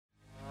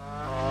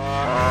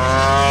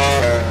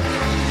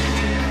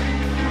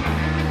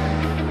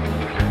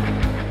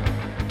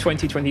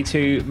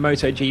2022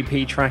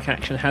 MotoGP track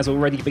action has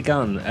already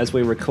begun. As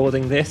we're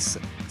recording this,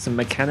 some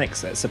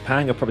mechanics at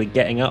Sepang are probably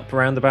getting up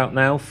around about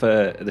now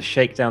for the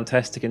shakedown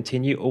test to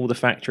continue. All the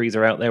factories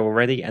are out there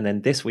already, and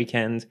then this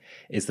weekend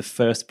is the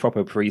first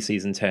proper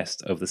pre-season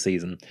test of the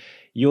season.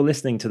 You're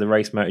listening to the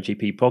Race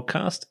MotoGP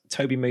podcast.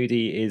 Toby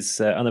Moody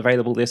is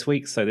unavailable this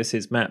week, so this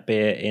is Matt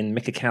Beer in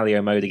Mika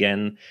Kallio mode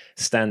again,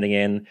 standing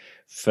in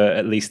for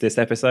at least this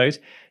episode.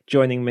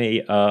 Joining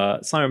me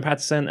are Simon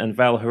Patterson and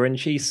Val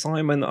Horinci.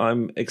 Simon,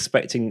 I'm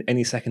expecting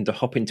any second to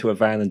hop into a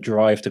van and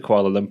drive to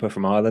Kuala Lumpur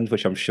from Ireland,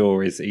 which I'm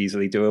sure is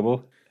easily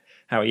doable.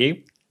 How are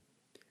you?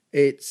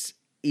 It's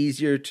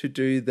easier to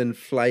do than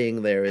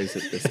flying there is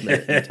at this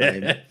minute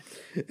in time.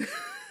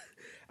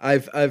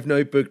 I've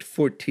now booked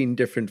 14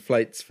 different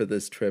flights for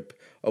this trip,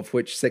 of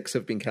which 6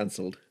 have been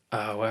cancelled.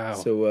 Oh, wow.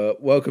 So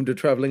welcome to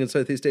travelling in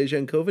Southeast Asia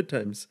in COVID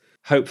times.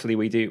 Hopefully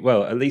we do.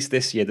 Well, at least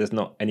this year there's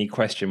not any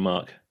question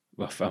mark.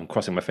 Well, I'm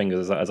crossing my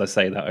fingers as I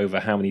say that over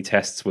how many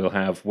tests we'll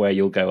have, where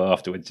you'll go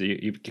afterwards.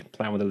 You can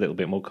plan with a little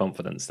bit more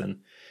confidence than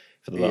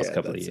for the last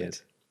couple of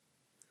years.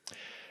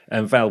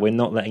 And Val, we're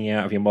not letting you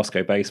out of your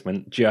Moscow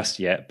basement just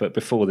yet, but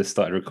before this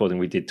started recording,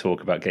 we did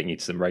talk about getting you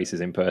to some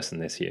races in person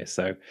this year.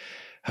 So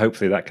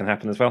hopefully that can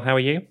happen as well. How are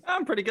you?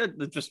 I'm pretty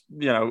good. Just,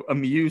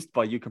 amused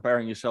by you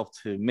comparing yourself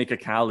to Mika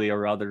Kallio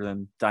rather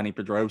than Dani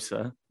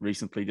Pedrosa,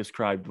 recently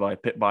described by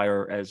Pit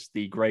Buyer as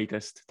the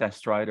greatest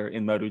test rider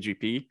in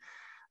MotoGP.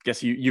 I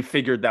guess you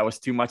figured that was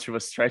too much of a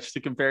stretch to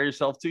compare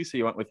yourself to, so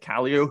you went with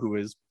Kallio, who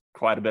is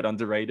quite a bit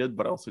underrated,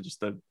 but also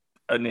just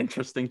an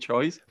interesting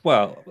choice.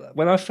 Well,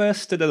 when I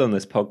first stood in on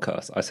this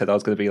podcast, I said I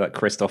was going to be like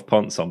Christoph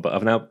Ponson, but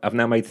I've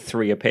now made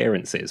 3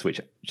 appearances, which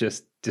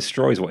just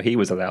destroys what he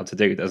was allowed to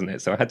do, doesn't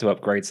it? So I had to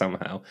upgrade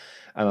somehow,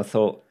 and I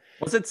thought,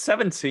 was it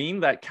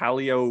 17 that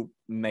Kallio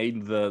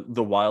made the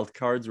wild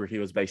cards, where he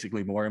was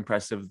basically more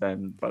impressive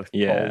than both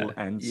Paul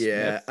and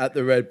Smith? At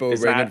the Red Bull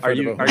Ring. Are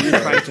you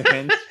trying to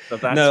hint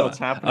that that's what's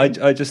happening?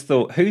 I just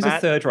thought, who's a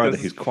third rider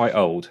who's quite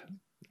old,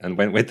 and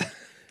went with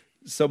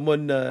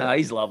someone.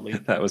 He's lovely.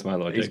 That was my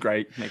logic. He's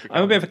great.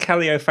 I'm a bit of a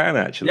Kallio fan,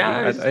 actually.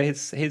 Yeah,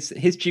 his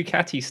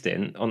Ducati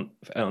stint on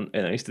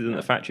he still in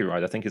the factory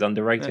ride, I think, is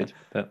underrated. Yeah.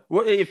 But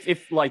what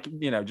if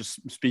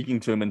just speaking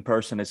to him in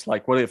person, it's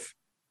like, what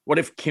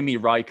if Kimi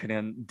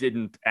Raikkonen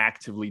didn't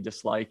actively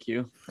dislike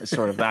you? It's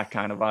sort of that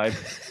kind of vibe.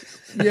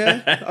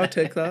 Yeah, I'll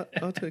take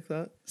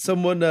that.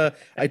 Someone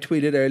I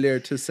tweeted earlier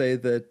to say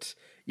that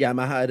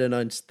Yamaha had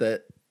announced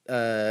that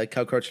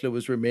Cal Crutchlow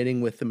was remaining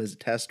with them as a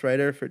test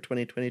rider for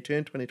 2022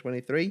 and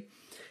 2023.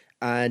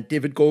 And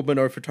David Goldman,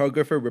 our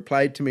photographer,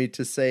 replied to me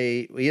to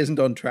say he isn't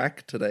on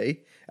track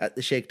today at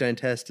the shakedown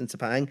test in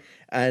Sepang.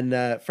 And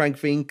Frank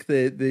Vink,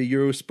 the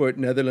Eurosport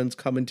Netherlands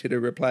commentator,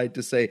 replied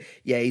to say,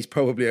 yeah, he's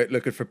probably out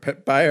looking for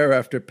Pit Buyer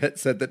after Pit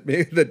said that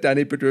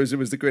Dani Pedrosa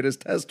was the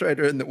greatest test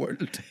rider in the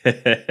world.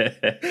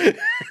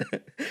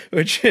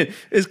 Which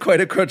is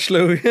quite a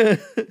Crutchlow.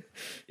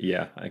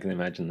 Yeah, I can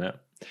imagine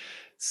that.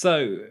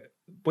 So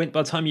by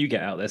the time you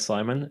get out there,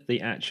 Simon, the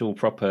actual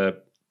proper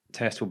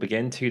test will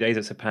begin. 2 days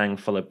at Sepang,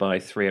 followed by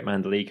 3 at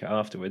Mandalika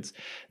afterwards.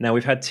 Now,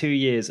 we've had 2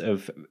 years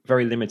of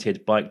very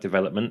limited bike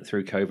development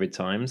through COVID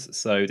times,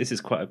 so this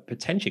is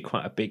potentially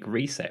quite a big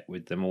reset,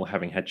 with them all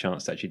having had a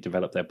chance to actually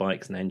develop their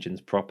bikes and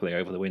engines properly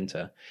over the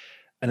winter.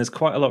 And there's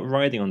quite a lot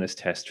riding on this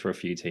test for a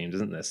few teams,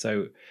 isn't there?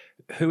 So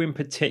who in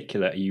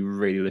particular are you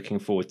really looking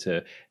forward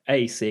to,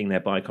 A, seeing their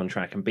bike on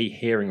track, and B,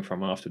 hearing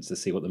from afterwards to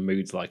see what the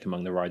mood's like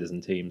among the riders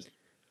and teams?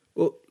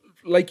 Well,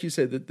 like you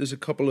said, that there's a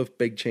couple of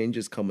big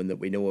changes coming that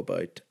we know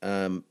about.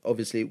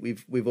 Obviously,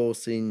 we've all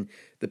seen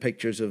the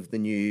pictures of the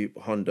new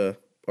Honda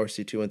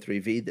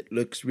RC213V that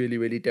looks really,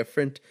 really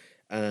different.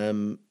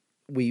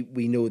 We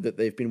know that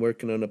they've been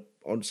working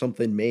on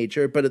something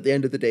major, but at the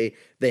end of the day,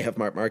 they have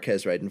Marc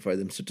Marquez riding for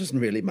them, so it doesn't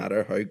really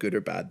matter how good or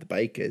bad the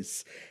bike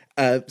is.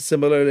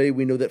 Similarly,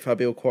 we know that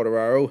Fabio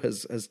Quartararo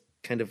has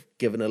kind of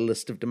given a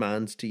list of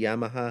demands to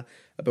Yamaha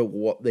about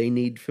what they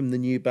need from the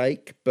new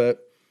bike,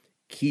 but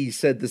he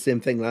said the same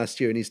thing last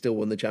year and he still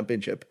won the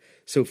championship.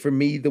 So for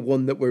me, the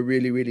one that we're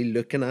really, really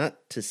looking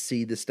at to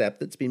see the step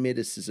that's been made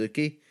is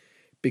Suzuki,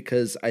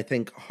 because I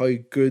think how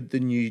good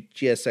the new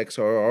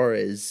GSX-RR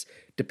is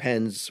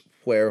depends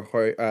where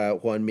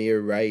Juan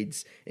Mir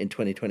rides in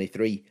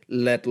 2023,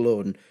 let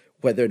alone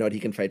whether or not he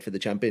can fight for the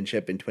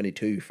championship in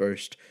 22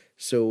 first.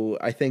 So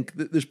I think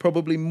that there's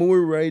probably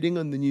more riding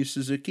on the new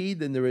Suzuki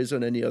than there is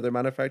on any other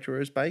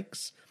manufacturer's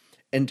bikes,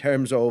 in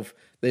terms of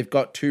they've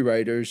got 2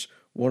 riders.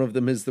 One of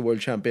them is the world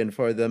champion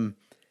for them,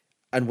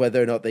 and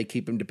whether or not they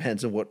keep him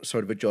depends on what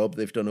sort of a job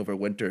they've done over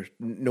winter.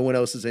 No one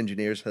else's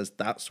engineers has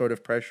that sort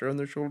of pressure on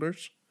their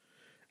shoulders.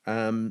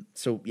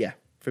 So yeah,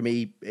 for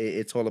me,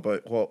 it's all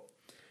about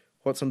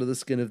what's under the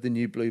skin of the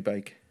new blue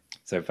bike.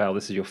 So Val,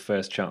 this is your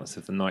first chance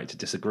of the night to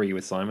disagree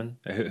with Simon.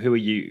 Who are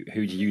you?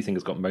 Who do you think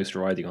has got most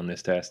riding on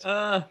this test?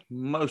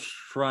 Most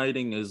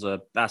riding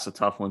that's a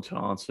tough one to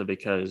answer,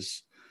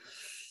 because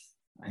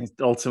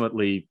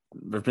ultimately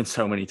there have been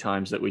so many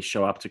times that we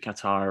show up to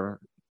Qatar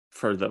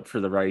for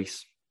the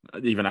race,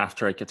 even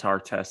after a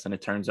Qatar test, and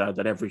it turns out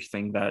that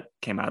everything that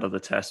came out of the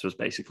test was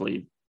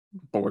basically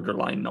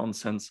borderline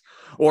nonsense,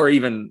 or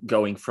even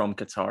going from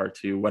Qatar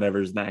to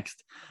whatever's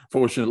next.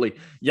 Fortunately,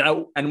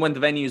 yeah. And when the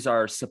venues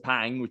are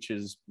Sepang, which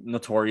is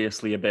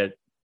notoriously a bit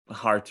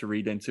hard to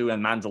read into,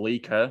 and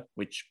Mandalika,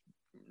 which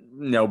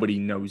nobody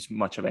knows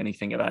much of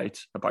anything about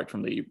apart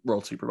from the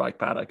World Superbike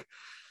paddock.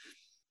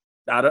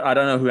 I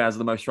don't know who has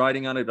the most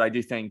riding on it, but I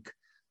do think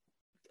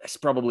it's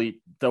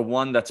probably the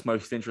one that's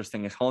most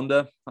interesting is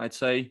Honda, I'd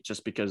say,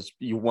 just because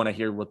you want to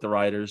hear what the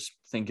riders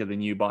think of the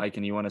new bike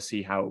and you want to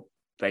see how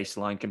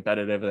baseline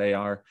competitive they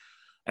are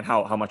and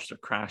how much they're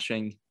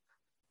crashing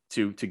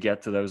to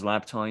get to those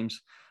lap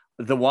times.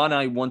 The one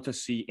I want to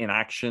see in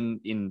action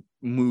in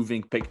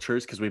moving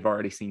pictures, because we've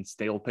already seen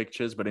still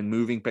pictures, but in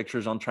moving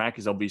pictures on track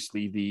is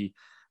obviously the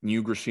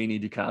new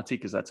Gresini Ducati,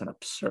 because that's an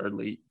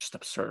absurdly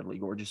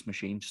gorgeous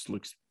machine. Just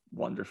looks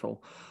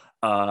wonderful.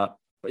 But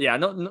yeah,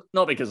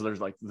 not because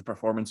there's like the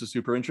performance is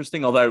super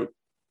interesting, although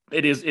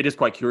it is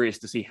quite curious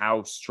to see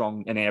how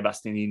strong Enea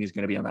Bastianini is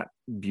going to be on that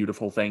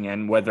beautiful thing,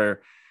 and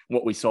whether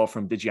what we saw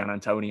from Di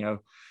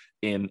Gianantonio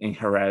in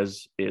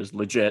Jerez is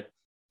legit.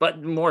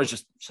 But more is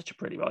just such a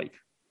pretty bike.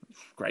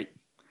 Great.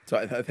 So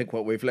I think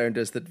what we've learned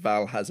is that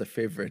Val has a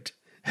favorite.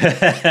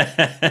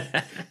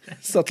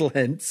 Subtle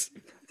hints.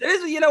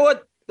 You know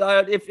what?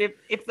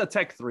 If the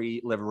Tech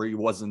 3 livery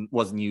wasn't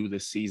new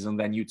this season,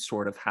 then you'd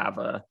sort of have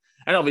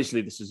and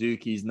obviously the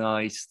Suzuki's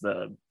nice.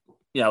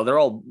 They're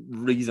all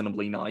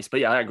reasonably nice, but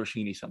yeah,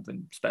 Agrashini's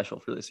something special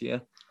for this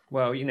year.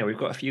 Well, we've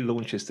got a few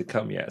launches to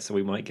come yet, so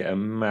we might get a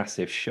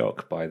massive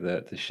shock by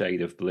the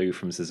shade of blue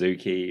from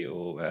Suzuki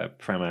or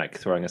Pramac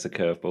throwing us a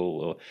curveball.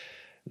 Or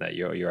no,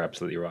 you're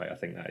absolutely right. I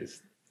think that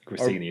is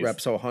Gresini. Or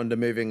Repsol Honda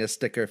moving a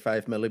sticker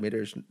 5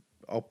 millimeters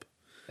up.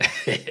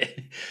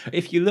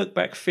 If you look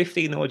back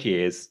 15 odd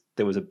years,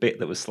 there was a bit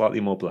that was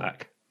slightly more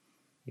black.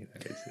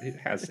 It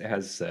has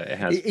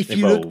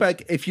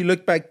evolved. If you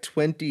look back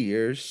 20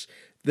 years,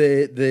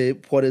 the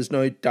what is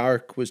now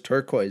dark was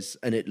turquoise,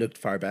 and it looked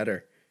far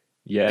better.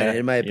 Yeah, and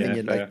in my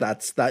opinion,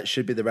 that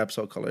should be the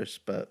Repsol colors.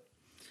 But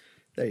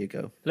there you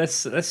go.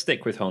 Let's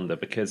stick with Honda,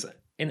 because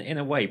in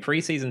a way,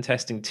 pre-season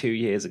testing 2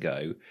 years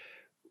ago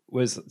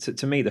was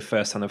to me the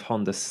first time of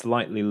Honda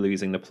slightly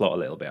losing the plot a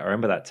little bit. I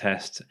remember that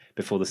test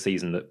before the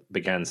season that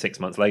began 6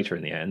 months later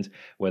in the end,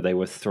 where they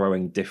were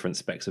throwing different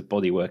specs of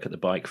bodywork at the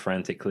bike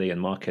frantically, and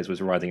Marquez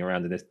was riding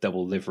around in this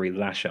double livery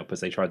lash up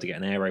as they tried to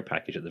get an aero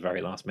package at the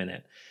very last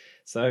minute.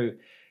 So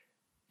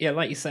yeah,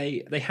 like you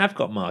say, they have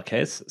got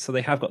Marquez, so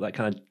they have got that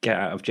kind of get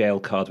out of jail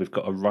card. We've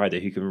got a rider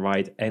who can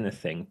ride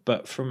anything.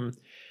 But from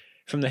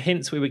the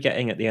hints we were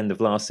getting at the end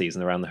of last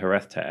season around the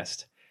Jerez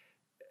test,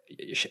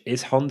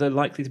 is Honda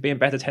likely to be in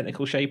better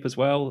technical shape as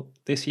well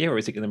this year, or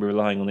is it going to be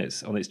relying on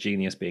its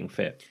genius being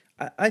fit?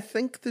 I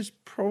think there's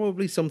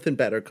probably something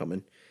better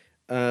coming.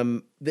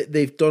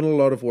 They've done a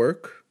lot of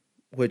work,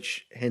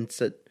 which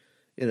hints at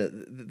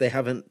they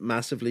haven't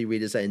massively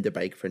redesigned the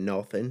bike for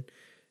nothing.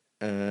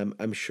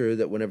 I'm sure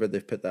that whenever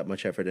they've put that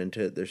much effort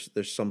into it,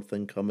 there's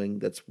something coming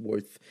that's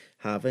worth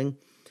having.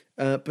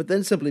 But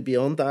then simply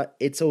beyond that,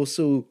 it's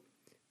also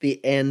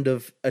the end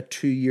of a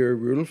 2-year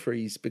rule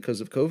freeze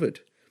because of COVID.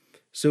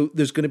 So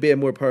there's going to be a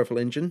more powerful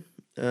engine.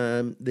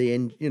 They're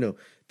going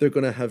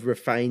to have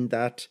refined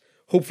that.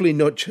 Hopefully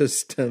not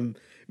just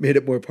made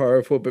it more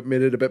powerful, but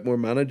made it a bit more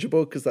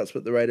manageable, because that's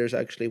what the riders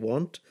actually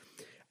want.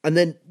 And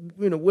then,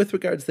 with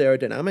regards to the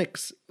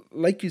aerodynamics,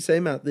 like you say,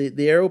 Matt,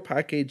 the aero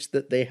package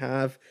that they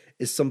have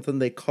is something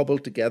they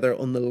cobbled together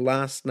on the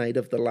last night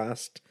of the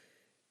last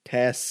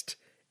test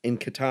in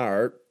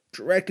Qatar,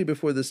 directly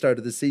before the start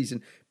of the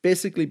season,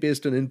 basically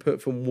based on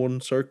input from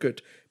one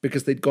circuit,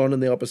 because they'd gone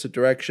in the opposite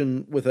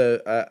direction with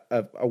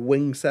a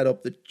wing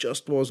setup that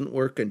just wasn't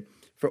working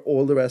for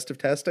all the rest of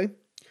testing.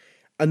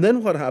 And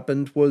then what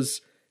happened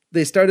was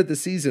they started the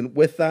season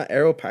with that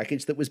aero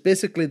package that was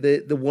basically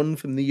the one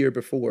from the year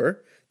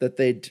before that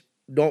they'd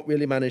not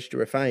really managed to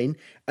refine.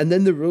 And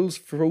then the rules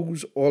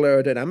froze all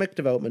aerodynamic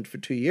development for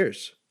 2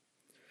 years.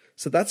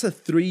 So that's a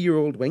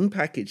 3-year-old wing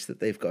package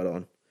that they've got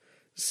on.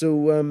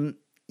 So,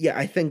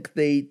 I think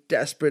they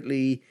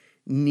desperately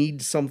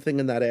need something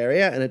in that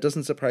area. And it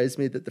doesn't surprise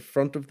me that the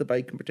front of the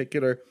bike in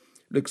particular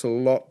looks a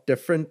lot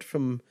different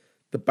from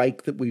the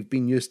bike that we've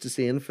been used to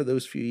seeing for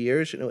those few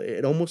years.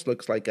 It almost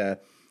looks like a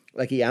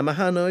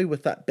Yamaha now,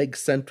 with that big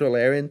central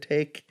air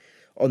intake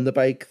on the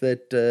bike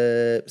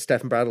that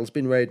Stefan Bradl's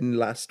been riding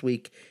last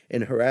week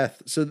in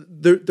Jerez. So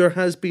there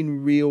has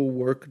been real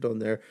work done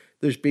there.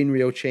 There's been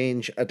real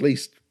change, at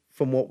least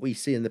from what we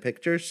see in the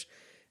pictures.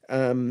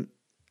 And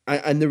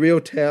the real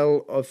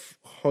tell of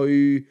how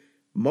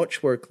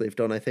much work they've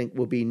done, I think,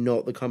 will be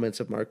not the comments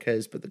of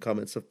Marquez, but the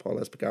comments of Paul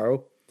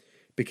Espargaro,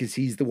 because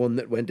he's the one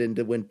that went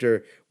into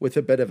winter with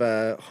a bit of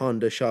a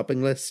Honda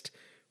shopping list,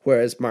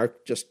 whereas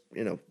Mark just,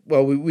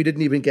 we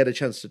didn't even get a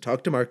chance to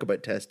talk to Mark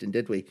about testing,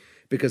 did we?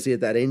 Because he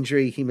had that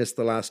injury. He missed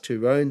the last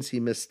 2 rounds. He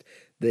missed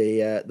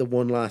the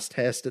one last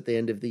test at the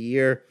end of the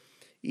year.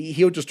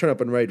 He'll just turn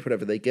up and ride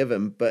whatever they give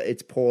him, but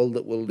it's Paul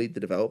that will lead the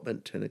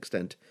development to an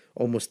extent.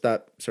 Almost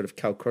that sort of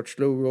Cal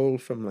Crutchlow role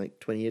from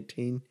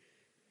 2018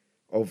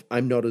 of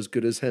I'm not as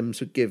good as him,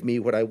 so give me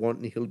what I want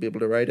and he'll be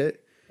able to ride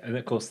it. And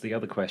of course, the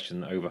other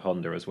question over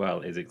Honda as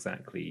well is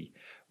exactly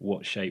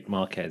what shape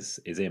Marquez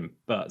is in.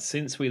 But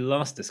since we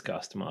last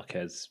discussed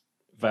Marquez,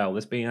 Val,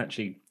 there's been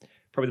actually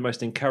probably the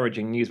most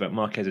encouraging news about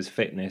Marquez's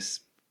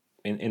fitness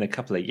in a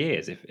couple of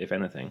years, if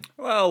anything.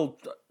 Well,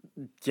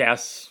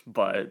 yes,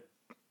 but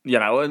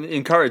I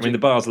encouraging. mean, the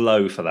bar's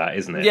low for that,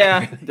 isn't it?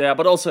 Yeah, yeah,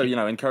 but also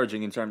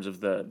encouraging in terms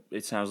of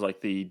it sounds like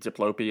the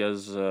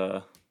diplopia's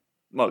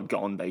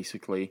gone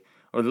basically.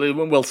 Or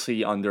we'll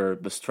see under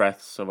the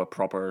stress of a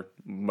proper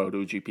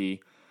MotoGP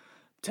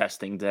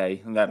testing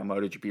day and then a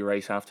MotoGP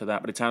race after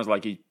that. But it sounds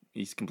like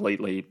he's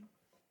completely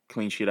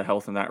clean sheet of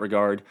health in that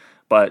regard.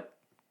 But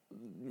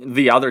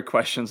the other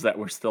questions that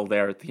were still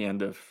there at the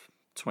end of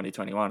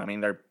 2021, I mean,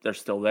 they're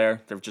still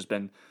there. They've just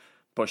been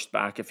pushed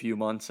back a few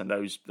months, and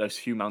those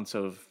few months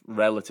of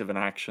relative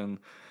inaction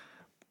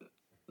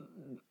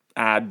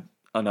add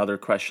another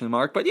question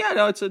mark. But yeah,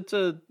 no,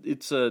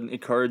 it's an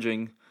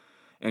encouraging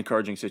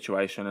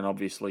situation, and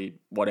obviously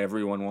what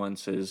everyone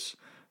wants is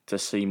to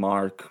see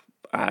Mark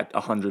at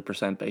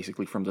 100%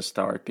 basically from the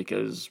start,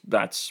 because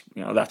that's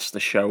the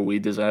show we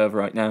deserve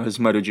right now as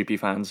MotoGP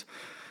fans,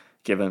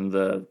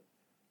 given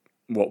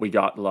what we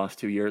got the last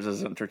 2 years,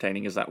 as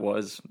entertaining as that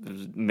was.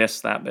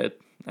 Missed that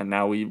bit, and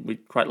now we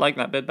quite like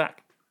that bit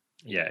back.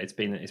 Yeah, it's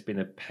been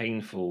a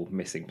painful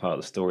missing part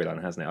of the storyline,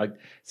 hasn't it?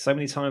 So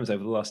many times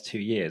over the last 2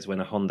 years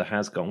when a Honda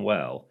has gone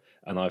well,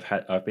 and I've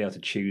been able to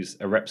choose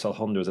a Repsol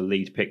Honda as a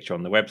lead picture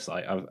on the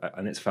website,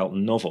 and it's felt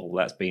novel.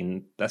 That's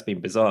been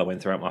bizarre when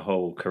throughout my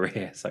whole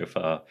career so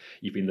far,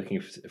 you've been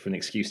looking for an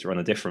excuse to run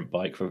a different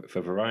bike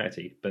for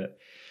variety. But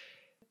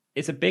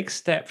it's a big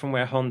step from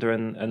where Honda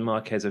and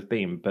Marquez have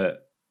been,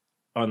 but.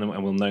 And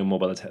we'll know more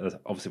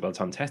obviously by the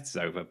time test is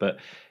over. But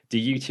do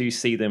you two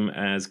see them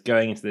as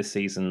going into this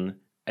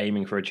season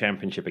aiming for a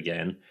championship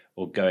again,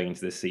 or going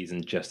into this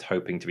season just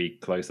hoping to be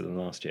closer than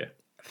last year?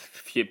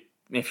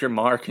 If you're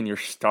Mark and you're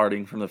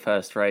starting from the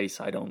first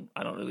race, I don't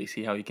really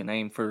see how you can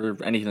aim for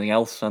anything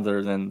else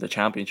other than the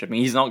championship. I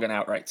mean, he's not going to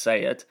outright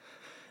say it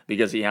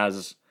because he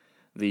has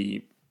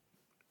the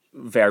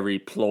very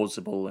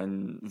plausible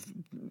and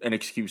an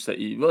excuse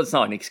that it's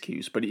not an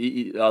excuse, but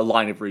a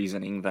line of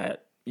reasoning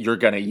that you're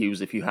going to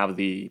use if you have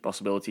the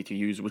possibility to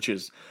use, which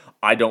is,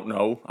 I don't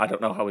know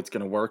how it's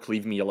going to work.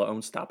 Leave me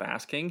alone. Stop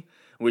asking,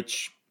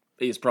 which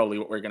is probably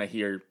what we're going to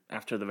hear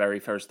after the very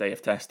first day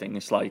of testing.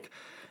 It's like,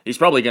 he's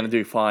probably going to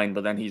do fine,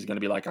 but then he's going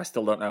to be like, I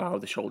still don't know how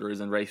the shoulder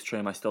is in race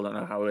trim. I still don't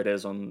know how it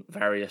is on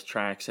various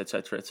tracks,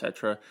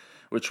 etc.,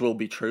 which will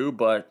be true.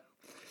 But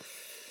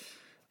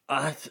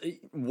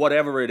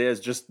whatever it is,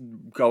 just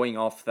going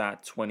off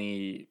that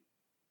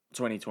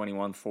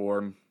 2021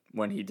 form,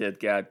 when he did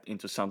get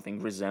into something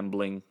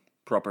resembling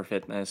proper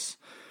fitness,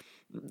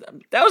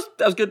 that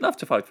was good enough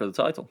to fight for the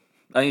title.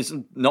 And he's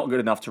not good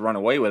enough to run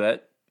away with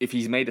it. If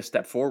he's made a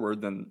step forward,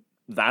 then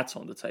that's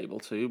on the table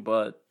too.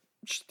 But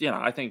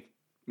I think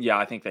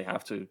they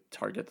have to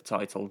target the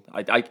title.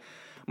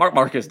 Marc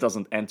Marquez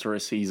doesn't enter a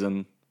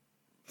season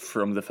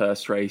from the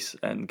first race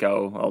and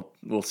go,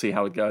 we'll see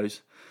how it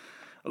goes.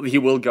 He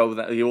will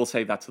go. He will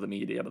say that to the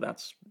media, but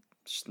that's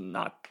just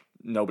not.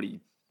 Nobody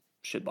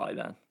should buy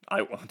that.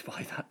 I won't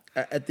buy that.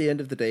 At the end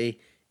of the day,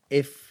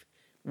 if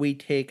we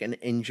take an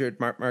injured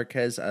Marc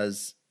Marquez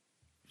as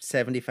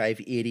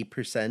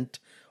 75-80%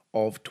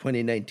 of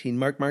 2019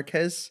 Marc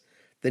Marquez,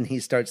 then he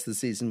starts the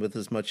season with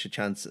as much a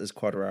chance as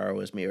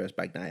Quartararo as Mir as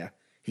Bagnaia.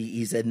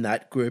 He's in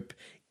that group,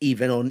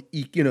 even on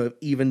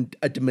even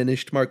a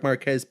diminished Marc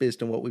Marquez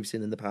based on what we've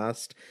seen in the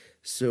past.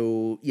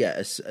 So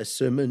yeah,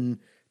 assuming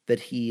that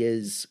he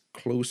is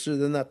closer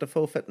than that to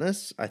full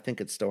fitness, I think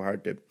it's still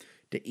hard to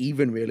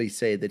even really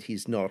say that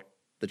he's not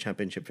the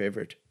championship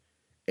favourite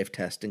if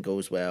testing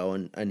goes well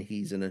and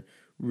he's in a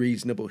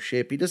reasonable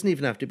shape. He doesn't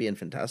even have to be in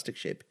fantastic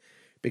shape,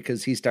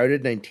 because he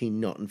started 19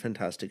 not in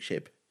fantastic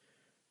shape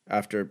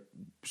after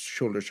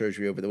shoulder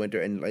surgery over the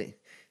winter, and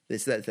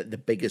that's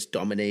the biggest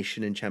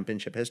domination in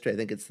championship history. I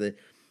think it's the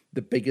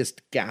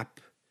biggest gap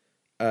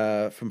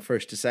from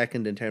first to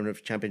second in terms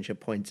of championship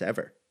points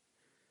ever.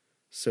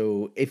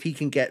 So if he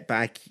can get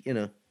back,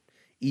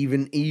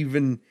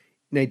 even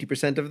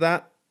 90% of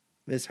that,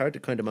 it's hard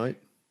to count him out.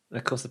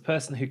 Of course, the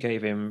person who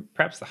gave him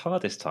perhaps the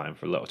hardest time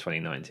for a lot of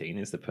 2019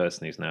 is the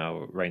person who's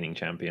now reigning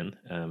champion.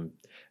 And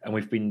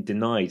we've been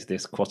denied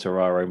this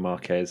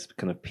Quartararo-Marquez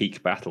kind of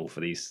peak battle for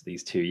these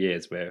 2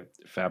 years where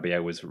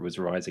Fabio was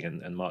rising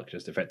and Marc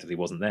just effectively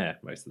wasn't there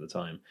most of the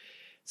time.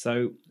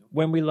 So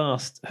when we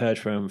last heard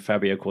from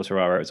Fabio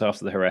Quartararo, it was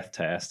after the Jerez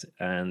test,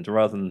 and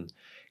rather than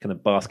kind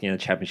of basking in a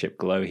championship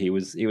glow, he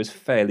was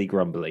fairly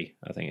grumbly,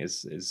 I think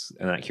is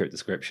an accurate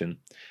description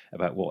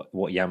about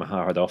what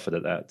Yamaha had offered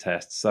at that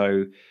test.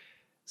 So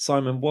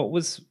Simon, what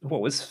was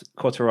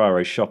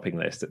Quartararo's shopping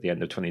list at the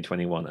end of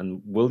 2021,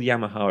 and will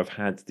Yamaha have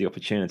had the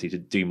opportunity to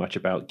do much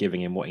about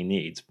giving him what he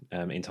needs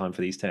in time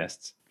for these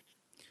tests?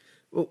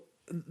 Well,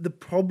 the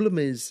problem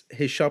is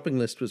his shopping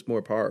list was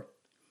more power.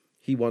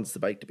 He wants the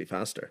bike to be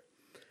faster.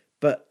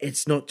 But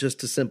it's not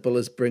just as simple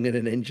as bringing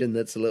an engine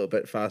that's a little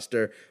bit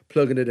faster,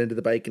 plugging it into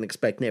the bike and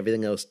expecting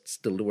everything else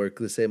still to work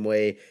the same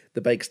way,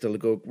 the bike still to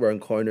go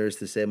around corners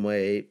the same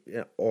way,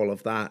 all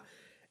of that.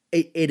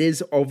 It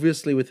is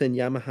obviously within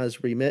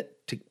Yamaha's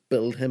remit to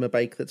build him a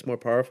bike that's more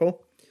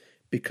powerful,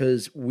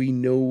 because we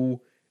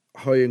know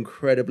how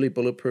incredibly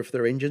bulletproof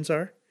their engines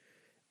are.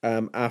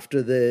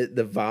 After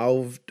the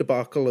Valve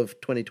debacle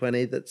of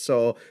 2020 that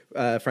saw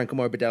Franco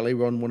Morbidelli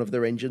run one of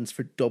their engines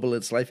for double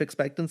its life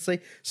expectancy.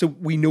 So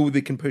we know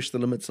they can push the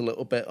limits a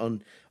little bit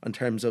on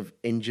terms of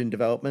engine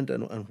development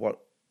and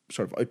what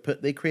sort of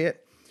output they create.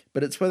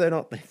 But it's whether or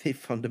not they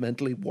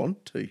fundamentally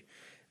want to.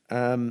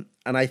 And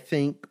I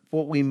think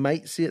what we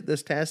might see at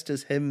this test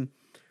is him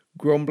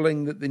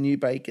grumbling that the new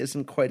bike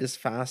isn't quite as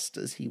fast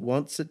as he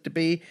wants it to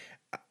be,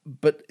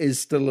 but is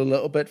still a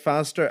little bit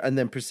faster, and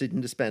then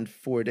proceeding to spend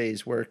 4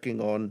 days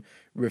working on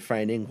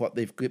refining what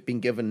they've been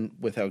given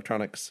with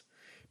electronics.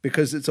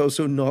 Because it's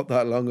also not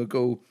that long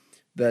ago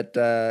that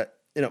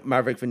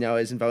Maverick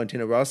Vinales and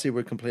Valentino Rossi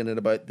were complaining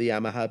about the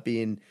Yamaha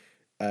being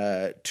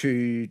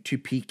too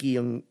peaky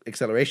on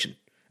acceleration,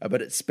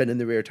 about it spinning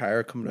the rear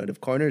tire coming out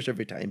of corners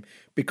every time,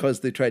 because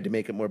they tried to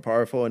make it more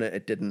powerful, and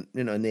it didn't,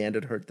 in the end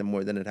it hurt them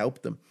more than it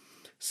helped them.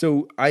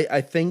 So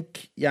I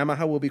think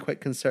Yamaha will be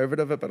quite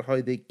conservative about how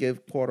they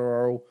give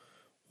Quartararo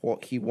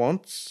what he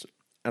wants.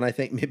 And I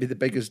think maybe the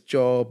biggest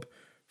job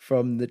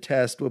from the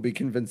test will be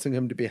convincing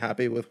him to be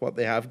happy with what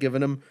they have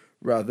given him,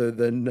 rather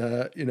than,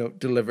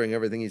 delivering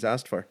everything he's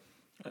asked for.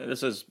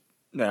 This is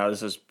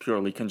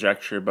purely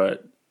conjecture,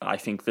 but I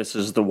think this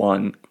is the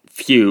one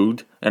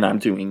feud, and I'm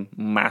doing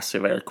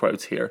massive air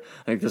quotes here.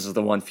 I think this is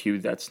the one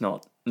feud that's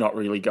not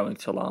really going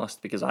to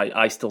last, because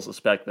I still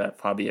suspect that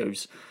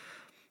Fabio's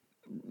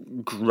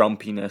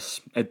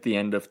grumpiness at the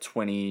end of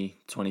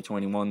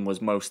 2021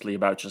 was mostly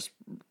about just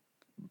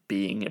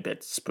being a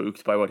bit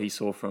spooked by what he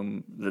saw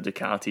from the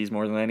Ducatis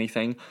more than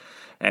anything.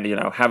 And,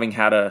 having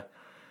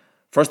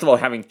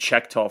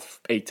checked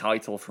off a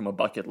title from a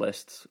bucket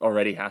list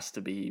already has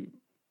to be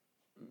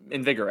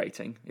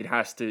invigorating. It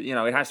has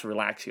to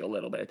relax you a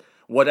little bit.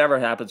 Whatever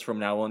happens from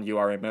now on, you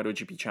are a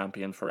MotoGP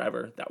champion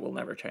forever. That will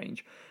never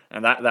change.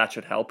 And that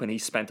should help. And he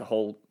spent a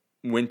whole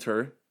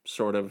winter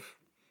sort of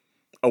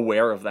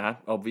aware of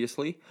that,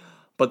 obviously,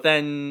 but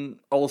then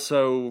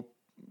also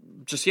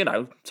just,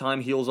 time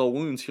heals all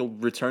wounds. He'll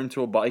return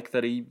to a bike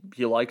that he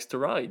likes to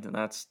ride, and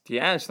it's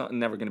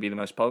never going to be the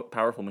most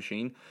powerful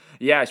machine.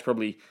 He's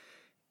probably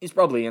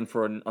in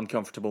for an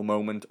uncomfortable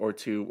moment or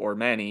two or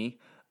many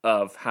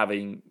of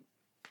having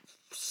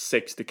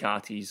 6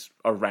 Ducatis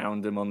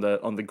around him on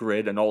the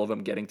grid, and all of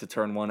them getting to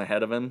turn one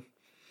ahead of him.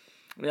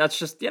 That's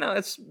just,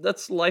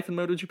 that's life in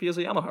MotoGP as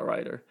a Yamaha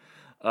rider.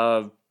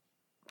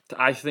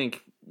 I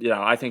think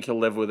he'll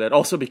live with it.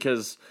 Also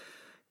because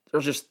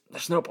there's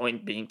no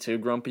point being too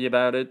grumpy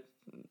about it.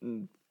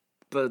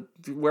 But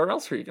where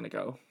else are you going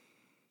to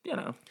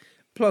go?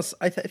 Plus,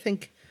 I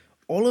think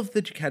all of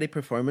the Ducati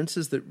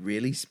performances that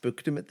really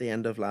spooked him at the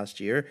end of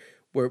last year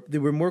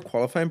were more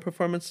qualifying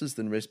performances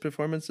than race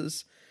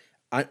performances.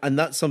 And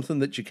that's something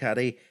that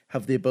Ducati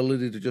have the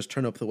ability to just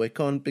turn up the wick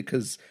on,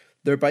 because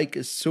their bike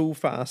is so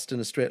fast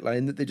in a straight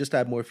line that they just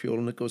add more fuel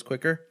and it goes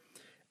quicker.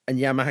 And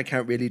Yamaha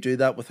can't really do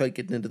that without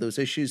getting into those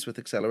issues with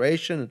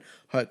acceleration and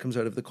how it comes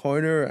out of the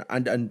corner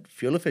and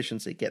fuel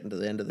efficiency getting to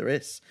the end of the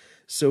race.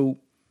 So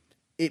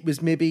it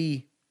was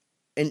maybe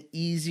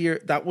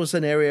that was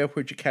an area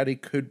where Ducati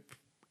could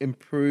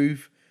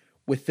improve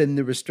within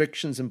the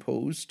restrictions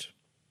imposed.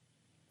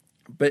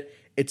 But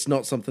it's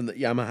not something that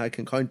Yamaha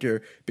can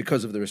counter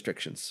because of the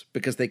restrictions,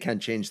 because they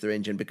can't change their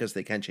engine, because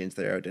they can't change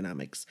their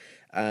aerodynamics.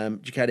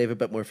 Ducati have a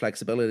bit more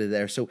flexibility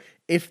there. So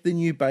if the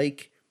new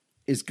bike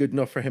is good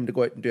enough for him to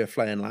go out and do a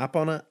flying lap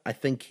on it, I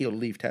think he'll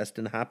leave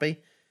testing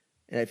happy.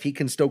 And if he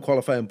can still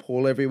qualify and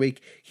pole every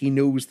week, he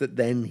knows that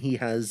then he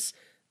has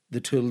the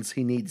tools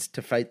he needs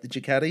to fight the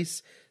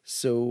Ducatis.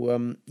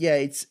 So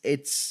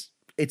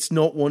it's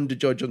not one to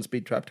judge on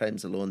speed trap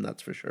times alone,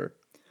 that's for sure.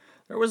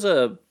 There was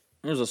a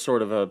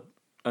sort of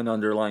an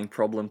underlying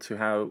problem to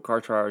how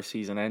Quartararo's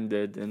season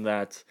ended, in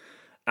that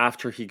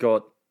after he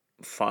got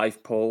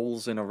 5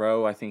 poles in a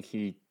row, I think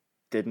he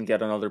didn't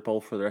get another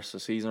pole for the rest of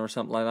the season or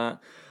something like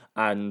that.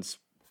 And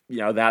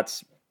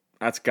that's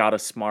got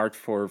us smart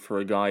for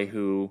a guy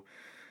who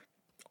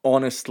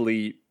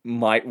honestly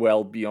might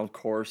well be on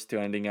course to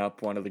ending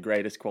up one of the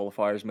greatest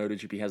qualifiers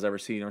MotoGP has ever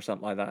seen or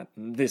something like that.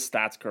 This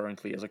stats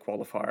currently as a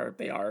qualifier,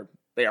 they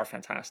are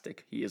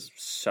fantastic. He is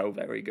so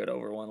very good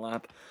over one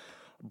lap.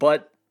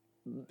 But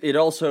it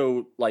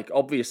also,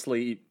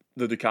 obviously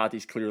the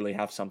Ducatis clearly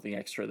have something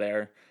extra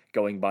there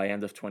going by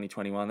end of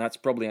 2021. That's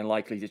probably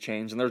unlikely to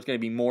change. And there's going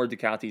to be more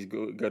Ducatis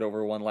good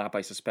over one lap,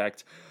 I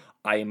suspect.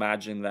 I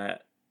imagine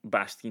that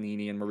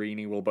Bastianini and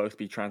Marini will both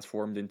be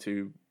transformed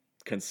into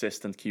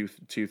consistent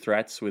Q2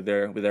 threats with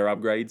their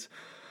upgrades.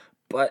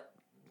 But,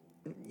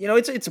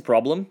 it's a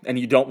problem, and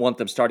you don't want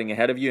them starting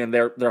ahead of you, and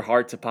they're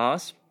hard to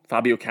pass.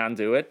 Fabio can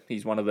do it.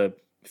 He's one of the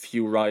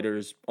few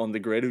riders on the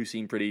grid who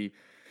seem pretty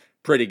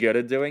good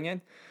at doing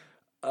it.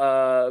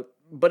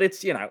 But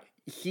it's,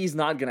 he's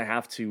not going to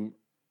have to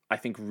I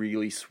think,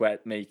 really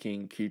sweat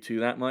making Q2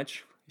 that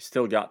much.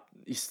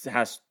 He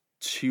has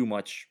too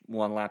much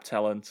one lap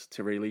talent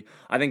to really.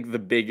 I think the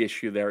big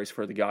issue there is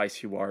for the guys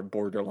who are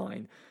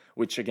borderline,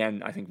 which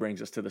again I think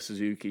brings us to the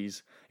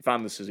Suzukis. If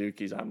I'm the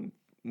Suzukis, I'm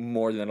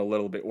more than a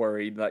little bit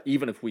worried that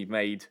even if we've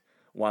made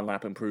one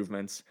lap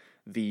improvements,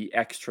 the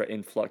extra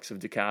influx of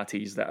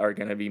Ducatis that are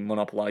going to be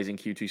monopolizing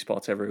Q2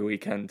 spots every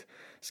weekend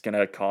is going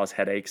to cause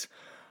headaches.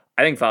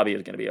 I think Fabio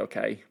is going to be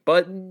okay,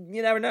 but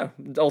you never know.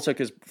 Also,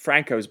 because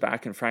Franco's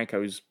back, and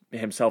Franco's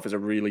himself is a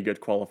really good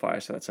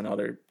qualifier, so that's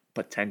another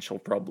potential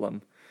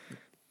problem.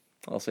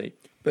 I'll see.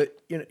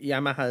 But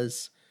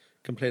Yamaha's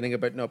complaining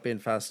about not being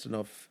fast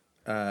enough,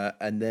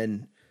 and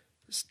then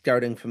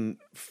starting from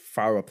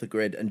far up the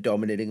grid and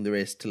dominating the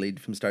race to lead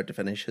from start to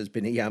finish has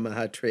been a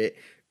Yamaha trait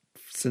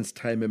since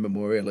time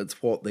immemorial.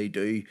 It's what they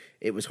do.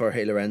 It was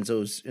Jorge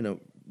Lorenzo's,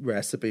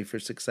 recipe for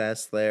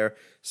success there.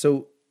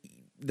 So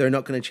they're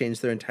not going to change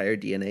their entire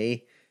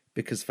DNA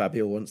because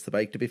Fabio wants the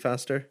bike to be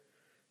faster.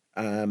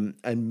 And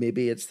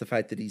maybe it's the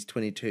fact that he's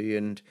 22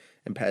 and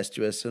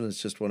impetuous and has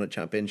just won a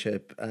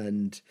championship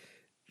and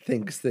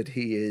thinks that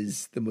he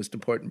is the most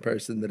important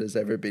person that has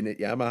ever been at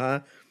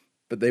Yamaha.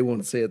 But they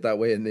won't say it that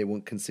way, and they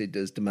won't concede to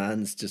his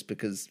demands just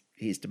because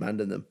he's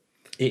demanding them.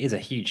 It is a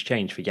huge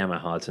change for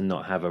Yamaha to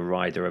not have a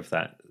rider of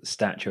that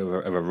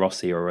stature of a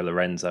Rossi or a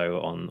Lorenzo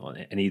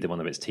on in either one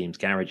of its team's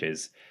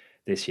garages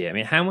this year. I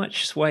mean, how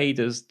much sway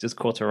does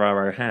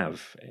Quartararo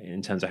have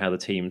in terms of how the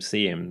team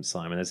see him,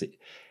 Simon?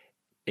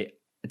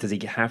 Does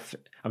he have?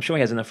 I'm sure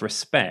he has enough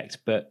respect,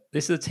 but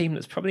this is a team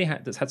that's probably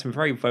that's had some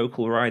very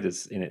vocal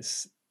riders in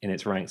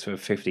its ranks for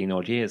 15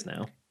 odd years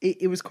now.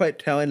 It was quite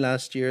telling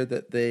last year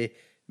that the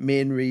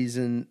main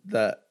reason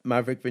that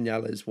Maverick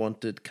Vinales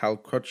wanted Cal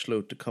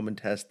Crutchlow to come and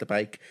test the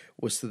bike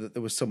was so that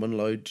there was someone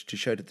allowed to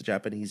shout at the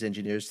Japanese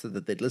engineers so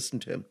that they'd listen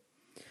to him.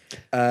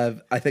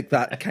 I think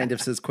that kind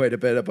of says quite a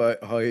bit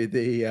about how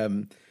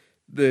the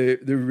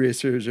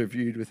racers are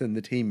viewed within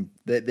the team.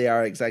 They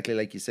are exactly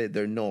like you said.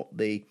 They're not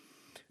the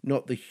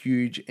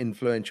huge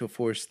influential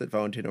force that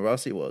Valentino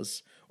Rossi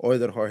was or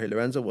that Jorge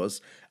Lorenzo was.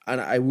 And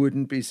I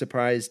wouldn't be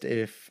surprised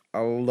if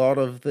a lot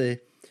of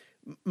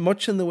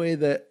much in the way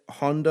that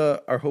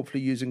Honda are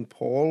hopefully using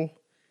Paul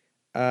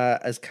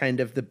as kind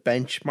of the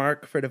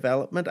benchmark for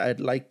development, I'd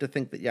like to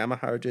think that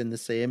Yamaha are doing the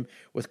same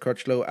with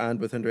Crutchlow and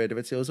with Andrea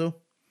Dovizioso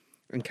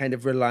and kind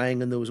of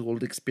relying on those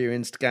old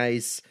experienced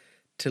guys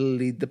to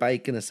lead the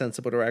bike in a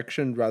sensible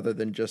direction rather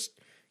than just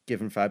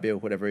giving Fabio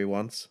whatever he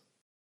wants.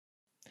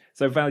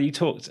 So, Val, you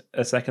talked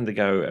a second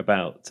ago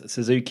about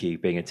Suzuki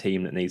being a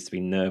team that needs to be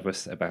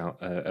nervous about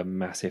a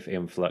massive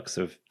influx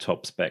of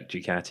top spec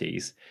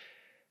Ducatis.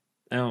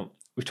 Now,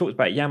 we've talked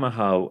about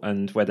Yamaha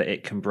and whether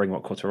it can bring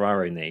what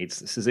Quartararo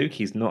needs.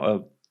 Suzuki's not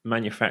a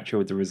manufacturer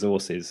with the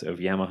resources of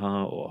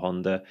Yamaha or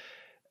Honda.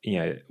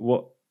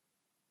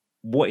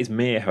 What is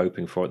Mir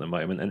hoping for at the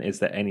moment, and is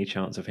there any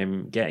chance of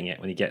him getting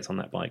it when he gets on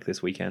that bike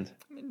this weekend?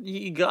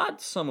 He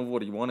got some of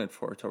what he wanted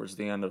for towards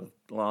the end of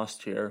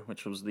last year,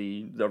 which was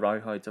the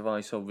ride height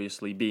device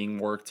obviously being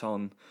worked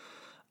on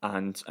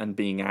and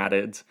being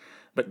added.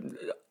 But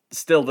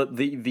still,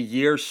 the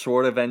year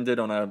sort of ended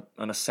on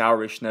a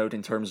sourish note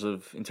in terms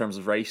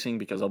of racing,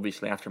 because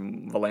obviously after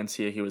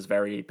Valencia he was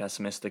very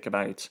pessimistic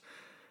about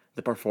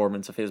the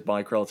performance of his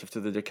bike relative to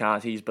the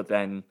Ducatis, but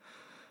then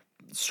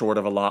sort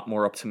of a lot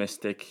more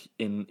optimistic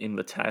in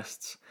the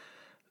tests.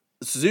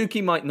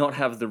 Suzuki might not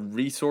have the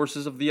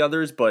resources of the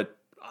others, but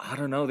I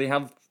don't know, they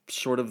have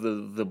sort of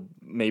the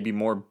maybe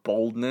more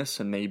boldness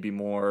and maybe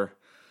more,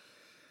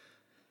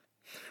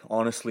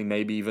 honestly,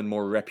 maybe even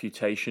more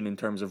reputation in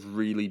terms of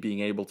really being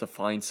able to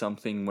find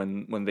something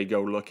when they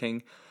go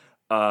looking.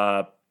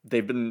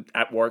 They've been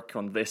at work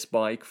on this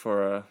bike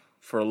for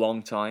a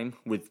long time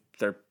with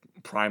their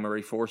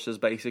primary forces,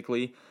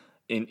 basically.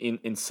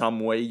 In some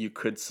way, you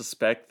could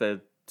suspect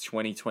that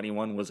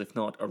 2021 was, if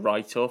not a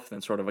write-off,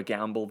 then sort of a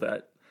gamble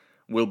that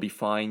we'll be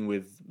fine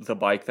with the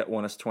bike that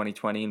won us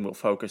 2020 and we'll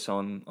focus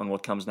on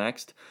what comes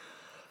next.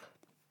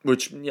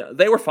 Which,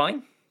 they were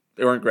fine.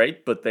 They weren't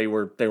great, but they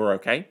were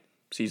okay.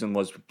 Season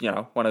was,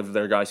 one of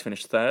their guys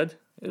finished third.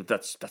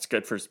 That's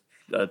good for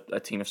a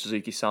team of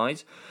Suzuki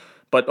size.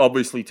 But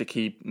obviously, to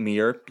keep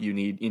Mir, you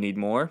need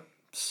more.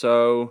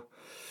 So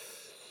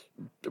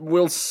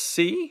we'll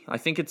see. I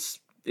think it's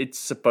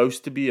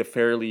supposed to be a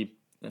fairly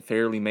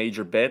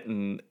major bet,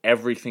 and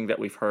everything that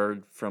we've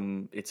heard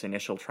from its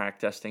initial track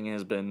testing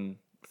has been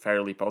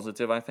fairly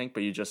positive, I think.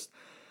 But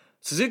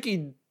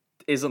Suzuki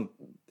isn't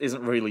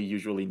really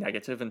usually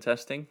negative in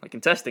testing. Like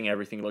in testing,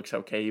 everything looks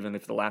okay, even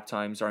if the lap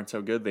times aren't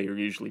so good. They are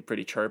usually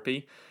pretty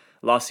chirpy.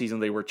 Last season,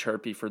 they were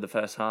chirpy for the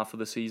first half of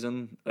the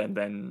season, and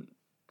then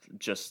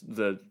just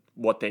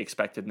what they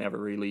expected never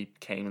really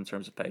came in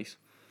terms of pace.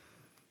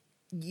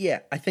 Yeah,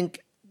 I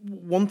think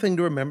one thing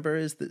to remember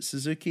is that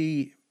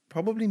Suzuki,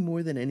 probably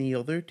more than any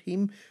other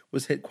team,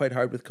 was hit quite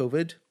hard with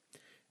COVID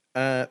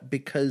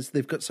because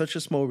they've got such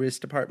a small race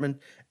department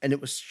and it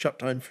was shut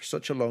down for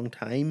such a long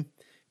time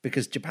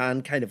because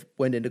Japan kind of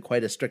went into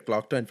quite a strict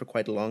lockdown for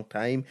quite a long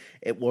time.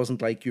 It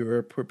wasn't like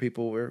Europe where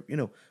people were,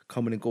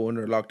 coming and going,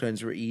 or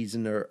lockdowns were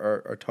easing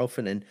or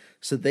toughening.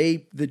 So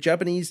the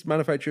Japanese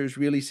manufacturers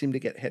really seemed to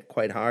get hit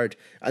quite hard.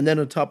 And then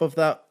on top of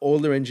that, all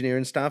their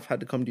engineering staff had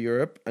to come to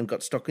Europe and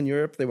got stuck in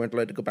Europe. They weren't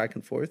allowed to go back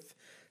and forth.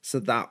 So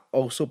that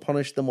also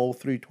punished them all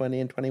through 20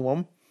 and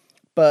 21.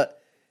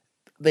 But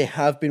they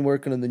have been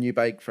working on the new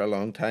bike for a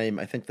long time.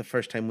 I think the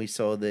first time we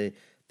saw the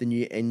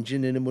new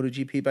engine in a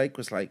MotoGP bike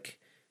was like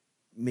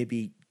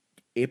maybe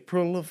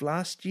April of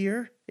last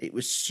year. It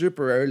was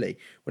super early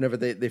whenever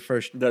they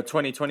first... The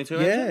 2022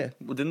 Yeah. engine?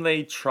 Well, didn't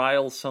they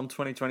trial some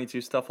 2022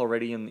 stuff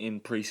already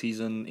in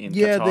pre-season in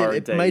Qatar?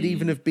 It might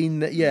even have been...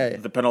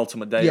 The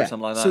penultimate day or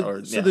something like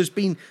that. So there's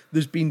been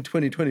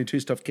 2022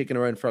 stuff kicking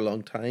around for a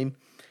long time.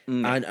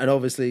 And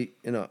obviously,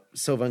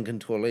 Sylvain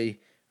Cantoli,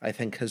 I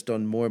think, has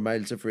done more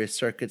miles of race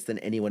circuits than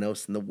anyone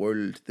else in the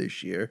world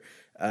this year.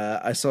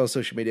 I saw a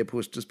social media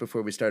post just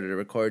before we started a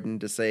recording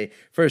to say,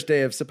 first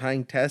day of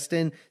Sepang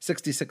testing,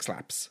 66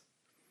 laps.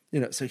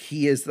 So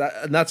he is that,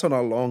 and that's on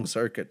a long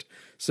circuit.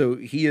 So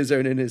he is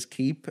earning his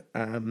keep.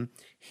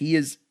 He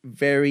is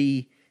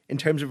very, in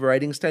terms of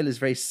riding style, is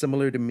very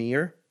similar to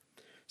Mir.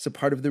 So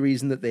part of the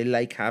reason that they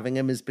like having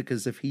him is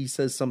because if he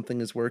says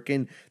something is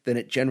working, then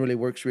it generally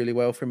works really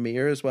well for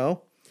Mir as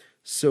well.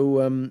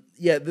 So,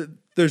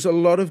 there's a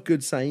lot of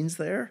good signs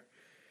there.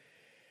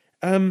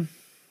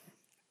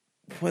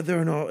 Whether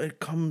or not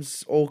it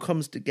all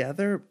comes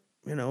together,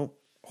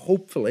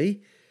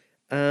 hopefully.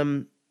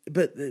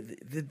 But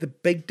the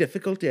big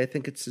difficulty, I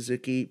think, at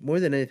Suzuki, more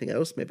than anything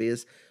else maybe,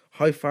 is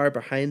how far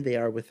behind they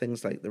are with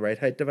things like the ride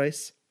height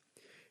device.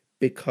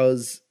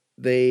 Because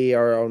they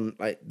are on,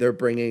 they're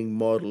bringing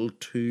Model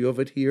 2 of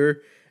it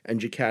here, and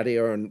Ducati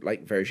are on,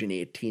 version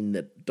 18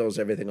 that does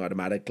everything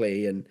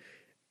automatically, and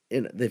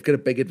they've got a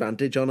big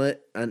advantage on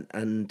it,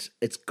 and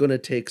it's going to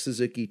take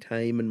Suzuki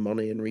time and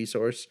money and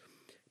resource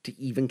to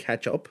even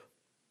catch up.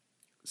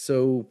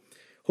 So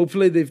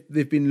hopefully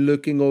they've been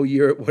looking all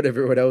year at what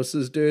everyone else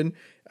is doing,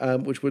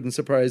 which wouldn't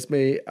surprise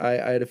me.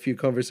 I had a few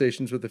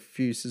conversations with a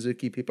few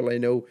Suzuki people I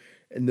know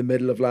in the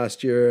middle of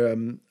last year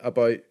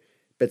about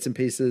bits and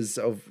pieces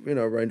of,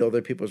 around other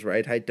people's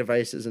ride height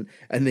devices,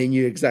 and they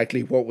knew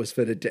exactly what was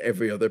fitted to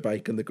every other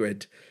bike on the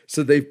grid.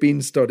 So they've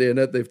been studying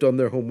it, they've done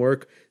their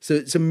homework.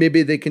 So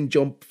maybe they can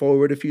jump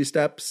forward a few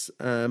steps,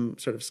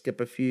 sort of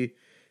skip a few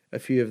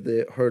of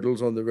the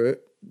hurdles on the route.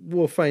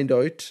 We'll find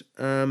out.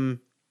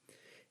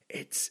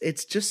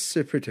 It's just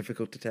super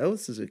difficult to tell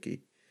with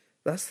Suzuki.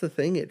 That's the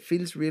thing. It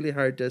feels really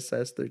hard to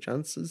assess their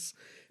chances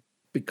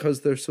because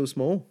they're so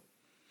small.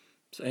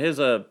 So here's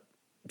a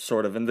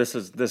sort of, and this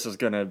is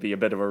going to be a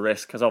bit of a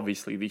risk because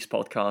obviously these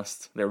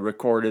podcasts, they're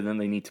recorded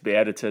and they need to be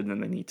edited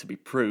and they need to be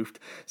proofed.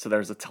 So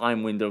there's a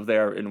time window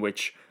there in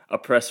which a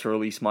press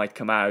release might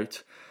come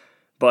out.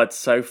 But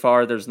so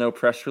far there's no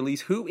press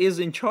release. Who is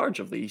in charge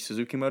of the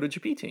Suzuki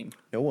MotoGP team?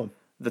 No one.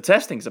 The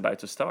testing's about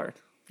to start.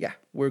 Yeah,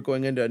 we're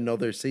going into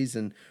another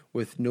season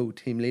with no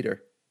team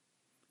leader.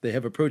 They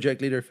have a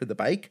project leader for the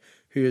bike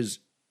who is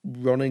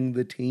running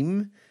the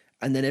team,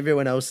 and then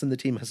everyone else in the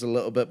team has a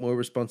little bit more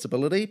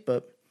responsibility,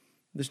 but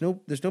there's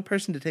no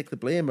person to take the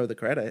blame or the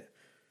credit.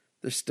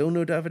 There's still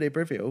no Davide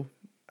Brivio,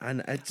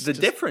 and it's the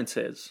difference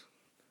is,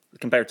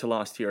 compared to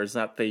last year, is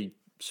that they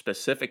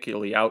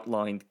specifically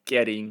outlined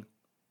getting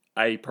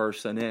a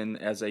person in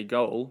as a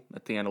goal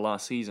at the end of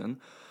last season,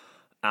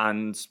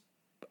 and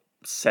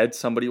said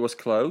somebody was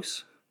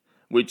close,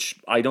 which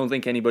I don't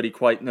think anybody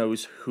quite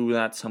knows who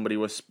that somebody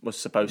was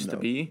supposed to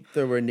be.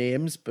 There were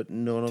names, but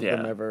none of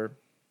them ever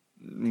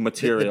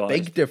materialized.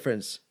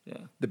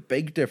 The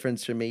big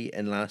difference for me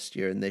in last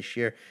year and this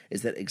year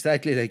is that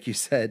exactly like you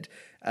said,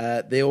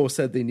 they all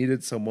said they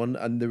needed someone,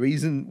 and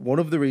one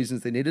of the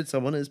reasons they needed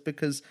someone is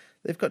because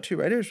they've got 2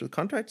 riders with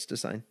contracts to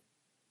sign.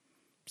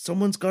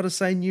 Someone's got to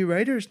sign new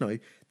riders now.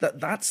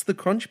 That's the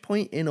crunch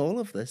point in all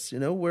of this.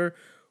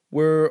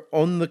 We're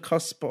on the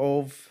cusp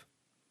of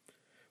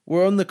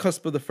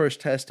the first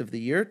test of the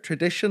year.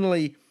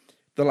 Traditionally,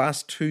 the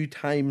last 2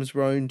 times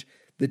round,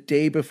 the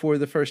day before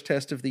the first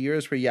test of the year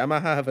is where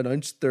Yamaha have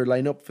announced their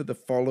lineup for the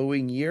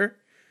following year,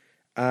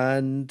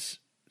 and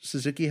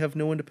Suzuki have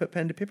no one to put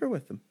pen to paper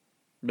with them.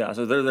 Yeah,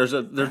 so there's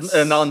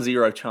a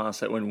non-zero chance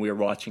that when we're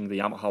watching the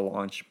Yamaha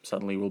launch,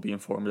 suddenly we'll be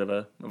informed of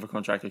a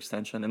contract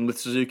extension. And with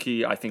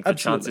Suzuki, I think the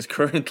chance is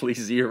currently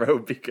 0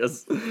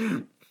 because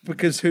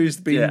who's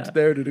been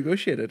there to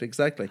negotiate it?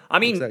 Exactly. I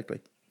mean,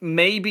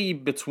 maybe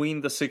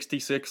between the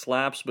 66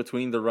 laps,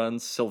 between the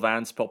runs,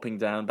 Sylvain's popping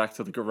down back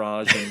to the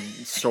garage and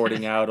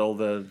sorting out all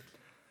the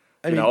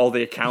all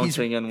the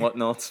accounting and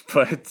whatnot.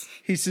 But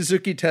he's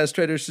Suzuki test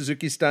rider,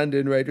 Suzuki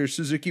stand-in rider,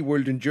 Suzuki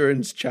World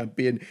Endurance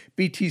Champion,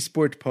 BT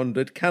Sport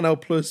pundit, Canal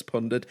Plus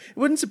pundit. It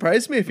wouldn't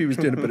surprise me if he was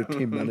doing a bit of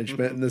team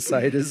management on the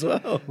side as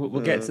well.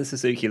 We'll get to the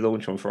Suzuki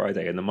launch on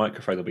Friday, and the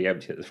microphone will be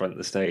empty at the front of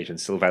the stage, and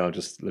Sylvain will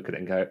just look at it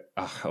and go,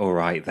 "Oh, all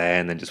right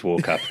then," and then just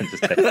walk up and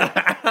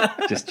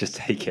just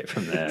take it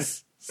from there.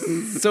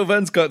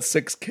 Sylvain's got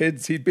 6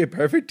 kids. He'd be a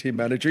perfect team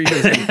manager. He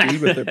knows how to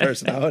deal with their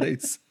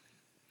personalities.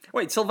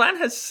 Wait, Sylvain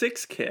has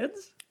 6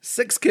 kids?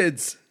 6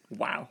 kids.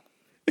 Wow.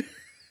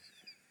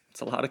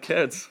 It's a lot of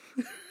kids.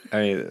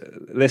 I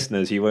mean,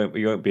 listeners, you won't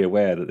be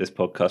aware that this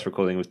podcast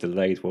recording was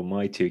delayed while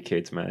my 2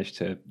 kids managed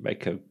to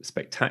make a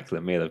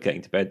spectacular meal of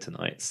getting to bed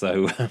tonight.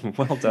 So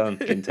well done,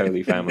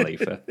 Gintoli family,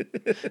 for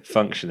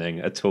functioning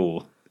at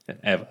all,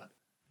 ever.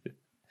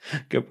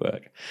 Good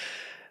work.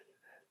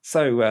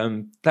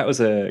 So that was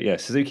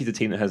Suzuki's a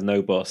team that has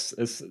no boss.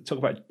 Let's talk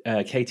about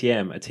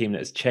KTM, a team that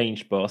has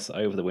changed boss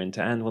over the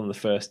winter and one of the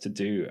first to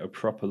do a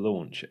proper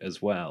launch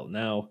as well.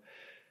 Now,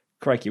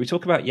 crikey, we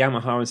talk about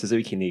Yamaha and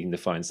Suzuki needing to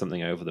find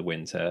something over the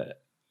winter.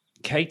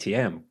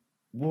 KTM,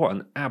 what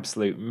an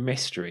absolute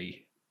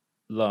mystery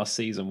last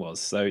season was.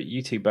 So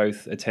you two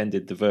both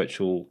attended the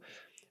virtual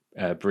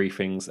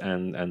briefings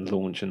and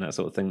launch and that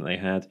sort of thing that they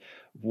had.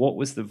 What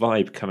was the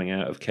vibe coming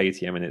out of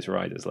KTM and its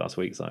riders last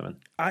week, Simon?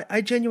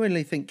 I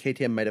genuinely think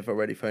KTM might have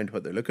already found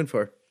what they're looking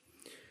for,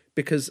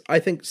 because I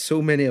think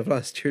so many of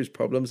last year's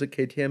problems at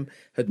KTM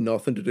had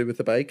nothing to do with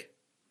the bike.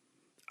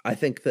 I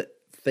think that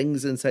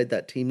things inside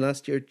that team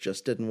last year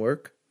just didn't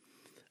work.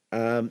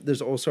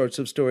 There's all sorts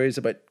of stories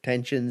about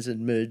tensions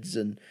and moods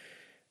and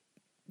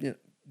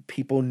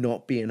people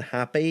not being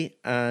happy.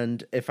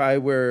 And if I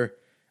were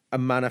a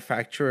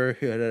manufacturer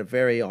who had a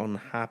very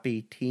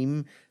unhappy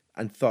team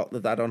and thought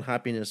that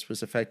unhappiness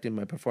was affecting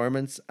my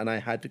performance, and I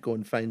had to go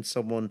and find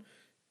someone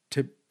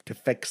to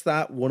fix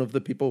that, one of the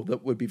people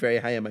that would be very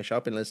high on my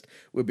shopping list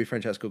would be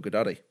Francesco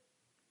Guidotti.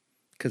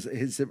 Because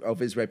of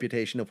his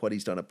reputation of what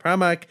he's done at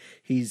Pramac.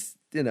 He's,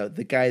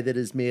 the guy that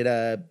has made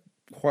a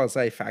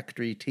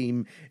quasi-factory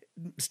team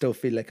still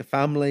feel like a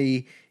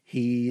family.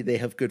 They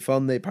have good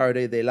fun, they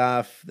party, they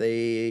laugh,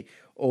 they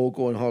all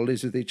go on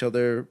holidays with each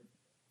other,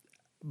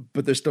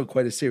 but they're still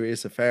quite a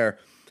serious affair.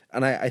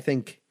 And I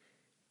think,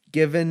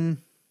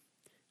 given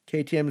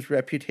KTM's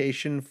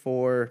reputation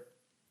for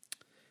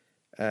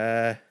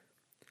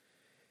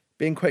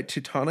being quite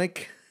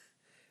Teutonic,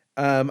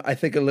 I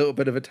think a little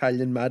bit of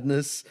Italian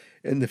madness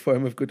in the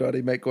form of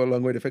Guidotti might go a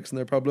long way to fixing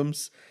their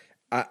problems.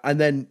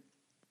 And then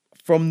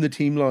from the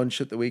team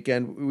launch at the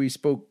weekend, we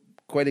spoke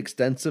quite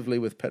extensively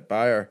with Pit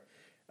Beier,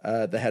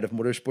 the head of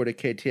motorsport at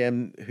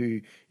KTM,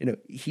 who,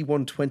 he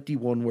won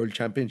 21 world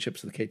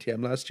championships with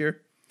KTM last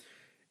year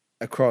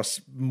across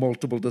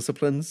multiple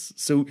disciplines.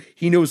 So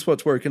he knows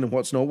what's working and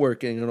what's not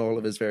working in all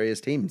of his various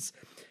teams.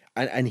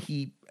 And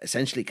he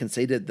essentially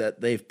conceded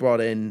that they've brought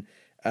in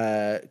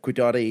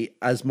Guidotti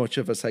as much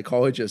of a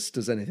psychologist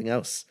as anything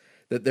else,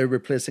 that they're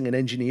replacing an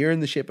engineer in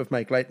the shape of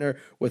Mike Leitner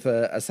with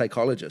a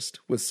psychologist,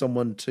 with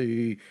someone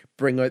to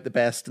bring out the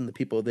best in the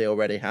people they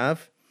already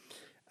have.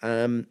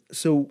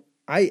 So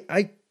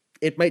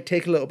it might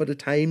take a little bit of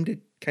time to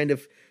kind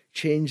of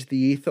change the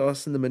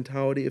ethos and the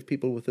mentality of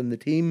people within the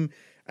team,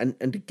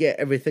 and to get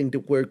everything to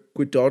where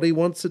Guidotti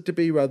wants it to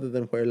be rather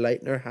than where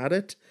Leitner had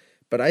it.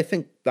 But I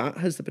think that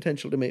has the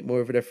potential to make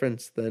more of a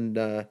difference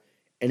than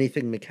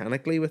anything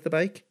mechanically with the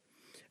bike.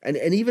 And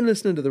even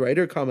listening to the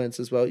rider comments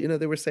as well,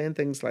 they were saying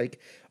things like,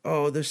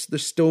 oh, there's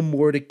still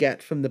more to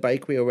get from the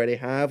bike we already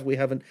have. We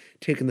haven't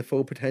taken the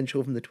full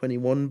potential from the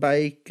 21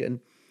 bike.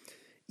 And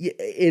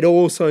it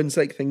all sounds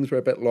like things were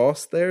a bit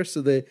lost there.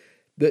 So the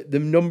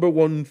number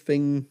one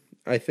thing,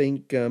 I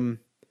think,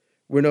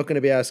 we're not going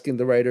to be asking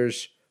the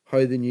riders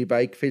how the new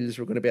bike feels.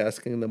 We're going to be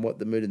asking them what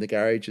the mood in the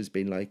garage has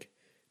been like,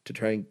 to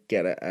try and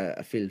get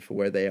a feel for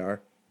where they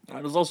are.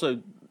 There's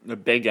also a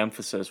big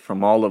emphasis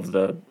from all of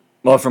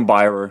from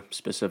Beier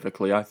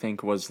specifically, I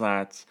think, was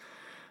that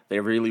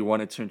they really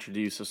wanted to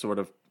introduce a sort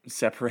of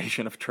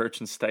separation of church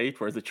and state,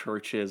 where the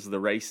church is the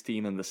race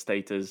team and the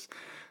state is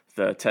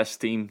the test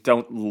team.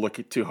 Don't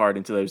look too hard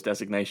into those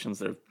designations.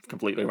 They're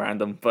completely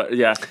random. But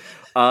yeah,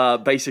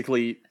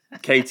 basically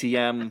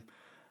KTM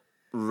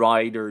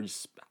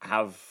riders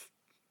have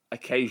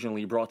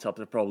occasionally brought up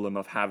the problem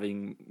of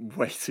having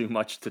way too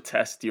much to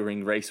test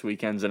during race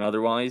weekends and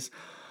otherwise.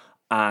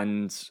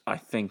 And I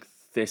think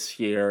this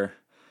year,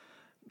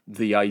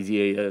 the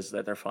idea is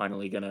that they're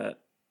finally going to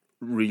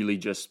really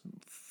just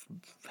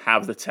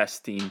have the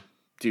test team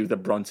do the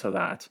brunt of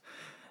that.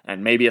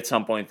 And maybe at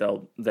some point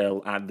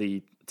they'll add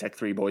the Tech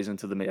 3 boys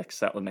into the mix.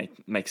 That would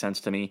make sense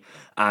to me.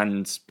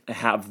 And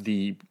have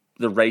the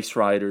race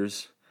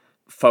riders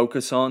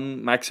focus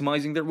on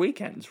maximizing their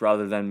weekends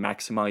rather than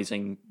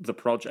maximizing the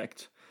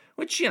project.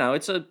 Which,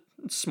 it's a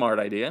smart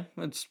idea.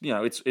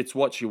 It's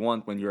what you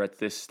want when you're at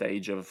this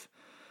stage of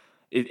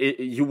it.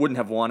 You wouldn't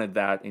have wanted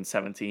that in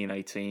 17,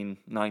 18,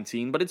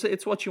 19, but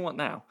it's what you want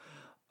now.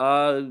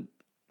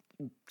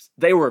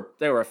 They were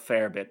a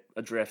fair bit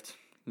adrift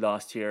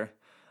last year.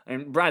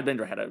 And Brad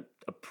Binder had a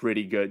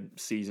pretty good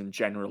season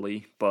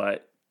generally,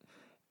 but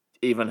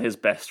even his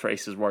best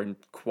races weren't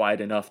quite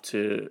enough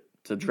to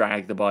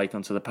drag the bike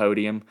onto the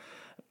podium.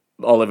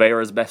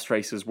 Oliveira's best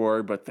races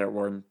were, but there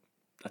weren't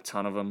a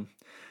ton of them.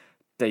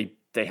 They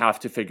have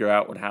to figure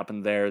out what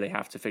happened there. They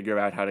have to figure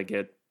out how to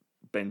get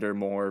Binder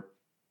more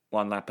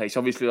one-lap pace.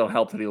 Obviously, it'll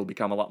help that he'll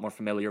become a lot more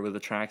familiar with the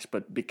tracks,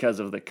 but because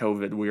of the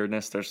COVID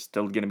weirdness, there's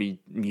still going to be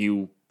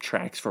new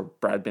tracks for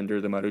Brad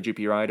Binder, the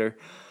MotoGP rider.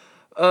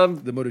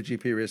 The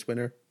MotoGP race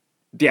winner.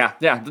 Yeah.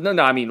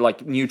 No. I mean,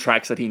 like new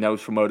tracks that he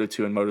knows from Moto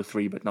 2 and Moto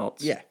 3, but not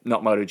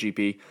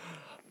MotoGP.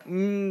 I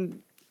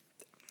mean,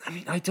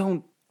 I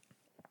don't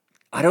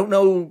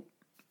know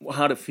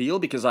how to feel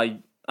because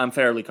I'm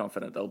fairly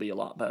confident they'll be a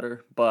lot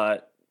better,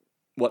 but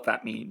what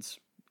that means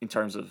in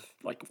terms of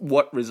like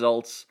what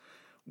results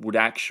would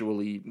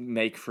actually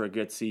make for a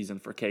good season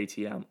for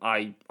KTM,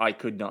 I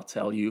could not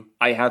tell you.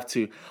 I have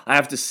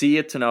to see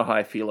it to know how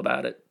I feel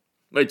about it.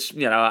 Which,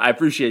 I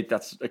appreciate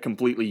that's a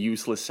completely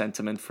useless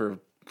sentiment for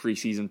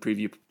preseason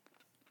preview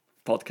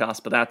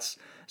podcast, but it's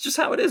just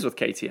how it is with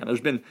KTM.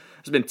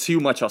 There's been too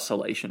much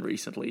oscillation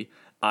recently.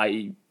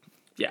 The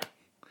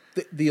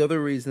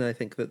other reason I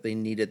think that they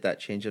needed that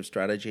change of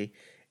strategy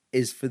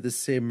is for the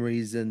same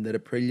reason that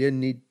Aprilia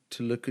need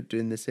to look at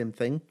doing the same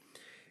thing.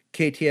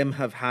 KTM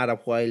have had a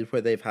while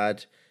where they've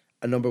had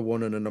a number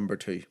one and a number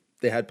two.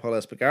 They had Paul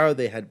Espargaro,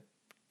 they had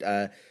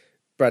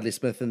Bradley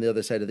Smith on the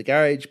other side of the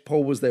garage.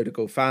 Paul was there to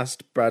go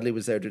fast, Bradley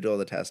was there to do all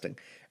the testing.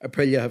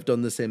 Aprilia have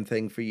done the same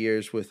thing for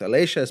years with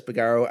Aleix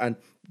Espargaro and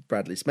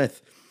Bradley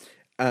Smith.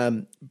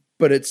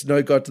 But it's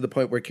now got to the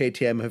point where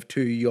KTM have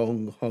two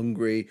young,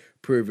 hungry,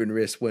 proven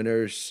race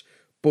winners,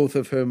 both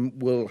of whom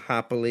will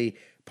happily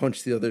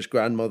punch the other's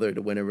grandmother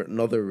to win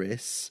another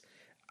race.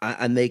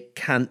 And they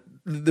can't,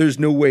 there's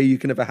no way you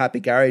can have a happy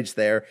garage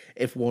there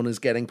if one is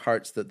getting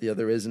parts that the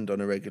other isn't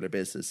on a regular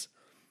basis.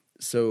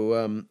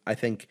 So I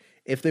think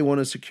if they want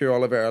to secure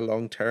Oliveira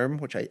long term,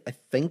 which I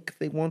think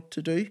they want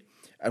to do,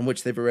 and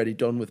which they've already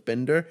done with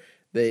Binder,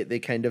 they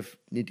kind of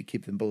need to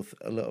keep them both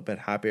a little bit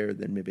happier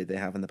than maybe they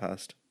have in the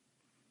past.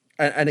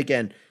 And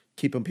again,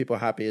 keeping people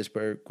happy is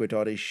where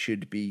Guidotti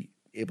should be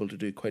able to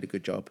do quite a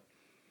good job.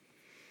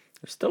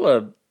 There's still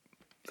a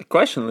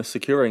question of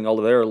securing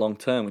Oliveira long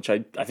term, which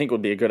I think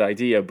would be a good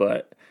idea,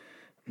 but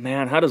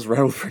man, how does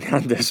Raul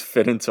Fernandez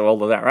fit into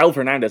all of that? Raul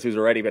Fernandez, who's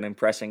already been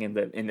impressing in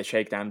the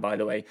shakedown, by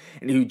the way,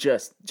 and who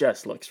just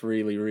looks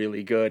really,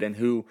 really good, and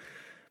who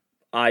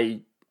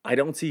I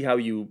don't see how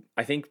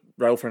I think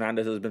Raul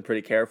Fernandez has been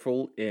pretty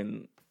careful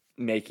in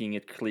making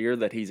it clear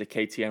that he's a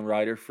KTM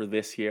rider for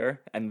this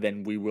year, and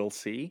then we will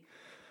see.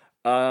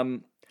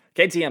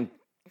 KTM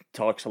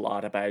talks a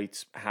lot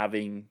about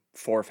having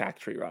four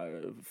factory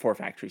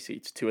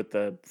seats, two at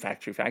the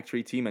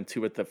factory team and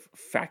two at the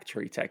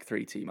factory Tech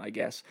 3 team, I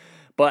guess.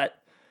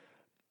 But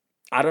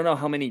I don't know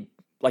how many,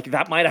 like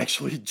that might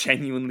actually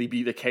genuinely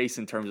be the case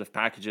in terms of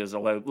packages,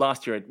 although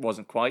last year it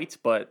wasn't quite,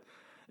 but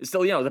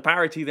still, the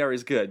parity there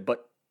is good,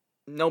 but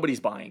nobody's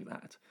buying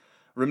that.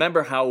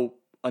 Remember how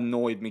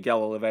annoyed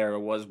Miguel Oliveira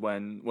was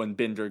when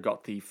Binder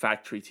got the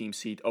factory team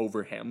seat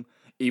over him,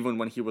 even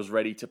when he was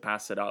ready to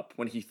pass it up,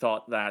 when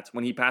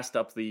he passed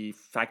up the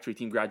factory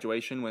team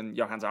graduation when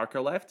Johan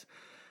Zarco left,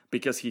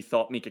 because he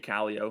thought Mika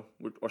Kallio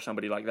or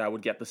somebody like that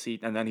would get the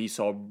seat, and then he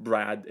saw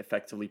Brad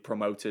effectively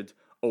promoted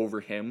over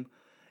him.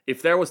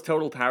 If there was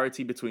total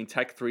parity between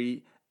Tech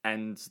 3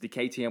 and the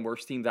KTM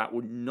Works team, that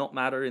would not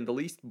matter in the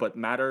least, but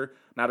matter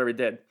it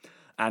did.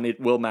 And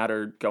it will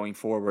matter going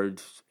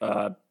forward.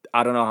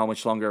 I don't know how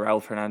much longer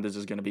Raul Fernandez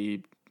is going to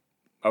be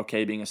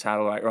okay being a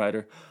satellite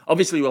rider.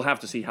 Obviously, we'll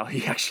have to see how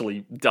he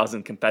actually does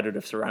in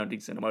competitive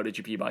surroundings in a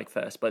MotoGP bike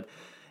fest. But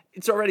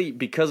it's already,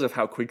 because of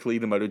how quickly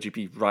the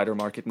MotoGP rider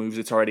market moves,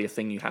 it's already a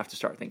thing you have to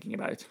start thinking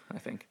about, I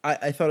think.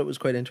 I thought it was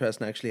quite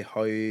interesting, actually,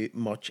 how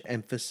much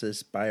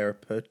emphasis Bayer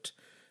put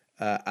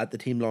at the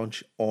team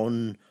launch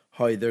on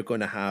how they're going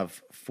to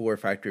have four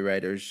factory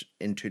riders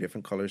in two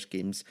different colour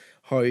schemes,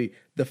 how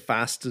the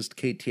fastest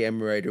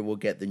KTM rider will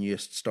get the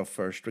newest stuff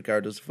first,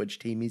 regardless of which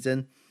team he's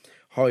in,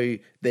 how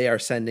they are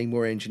sending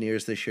more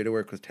engineers this year to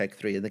work with Tech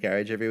 3 in the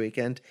garage every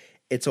weekend.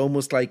 It's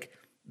almost like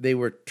they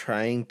were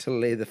trying to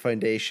lay the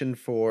foundation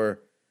for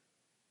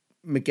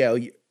Miguel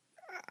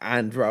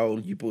and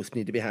Raul, you both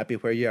need to be happy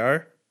where you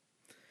are.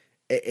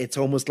 It's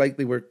almost like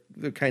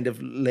they're kind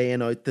of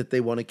laying out that they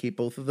want to keep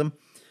both of them.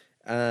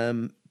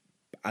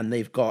 And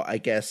they've got, I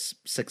guess,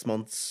 6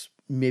 months,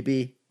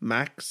 maybe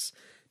max,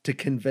 to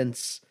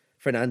convince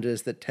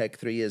Fernandez that Tech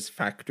 3 is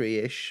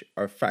factory-ish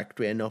or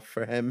factory enough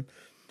for him.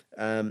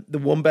 The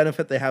one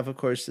benefit they have, of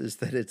course, is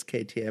that it's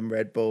KTM,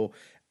 Red Bull,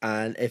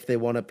 and if they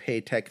want to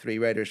pay Tech 3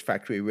 riders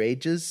factory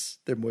wages,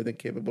 they're more than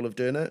capable of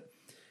doing it,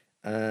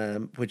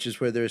 which is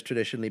where there's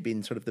traditionally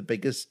been sort of the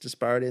biggest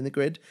disparity in the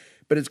grid.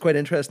 But it's quite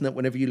interesting that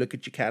whenever you look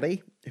at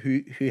Ducati,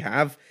 who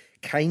have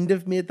kind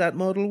of made that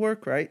model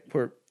work, right,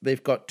 where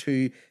they've got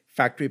two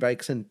factory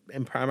bikes in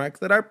Pramac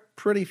that are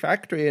pretty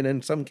factory and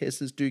in some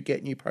cases do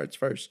get new parts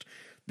first.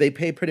 They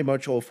pay pretty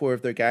much all four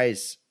of their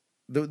guys,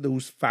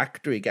 those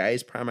factory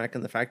guys, Pramac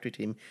and the factory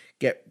team,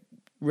 get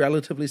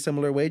relatively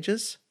similar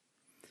wages.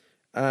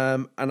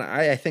 And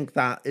I think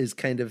that is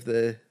kind of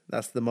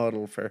that's the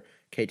model for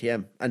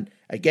KTM. And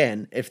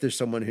again, if there's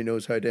someone who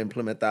knows how to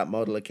implement that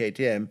model at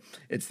KTM,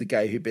 it's the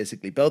guy who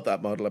basically built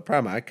that model at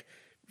Pramac,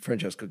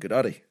 Francesco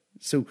Guidotti.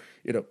 So,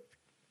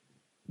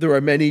 there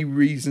are many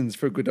reasons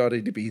for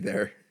Guidotti to be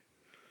there.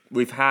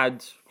 We've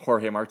had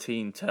Jorge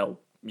Martin tell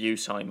you,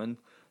 Simon,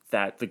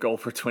 that the goal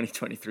for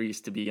 2023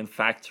 is to be in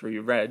factory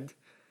red.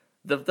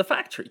 the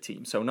factory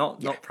team, so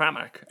not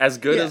Pramac. As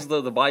good as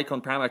the bike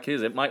on Pramac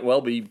is, it might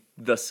well be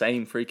the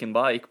same freaking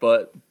bike,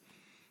 but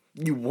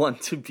you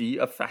want to be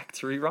a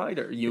factory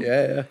rider.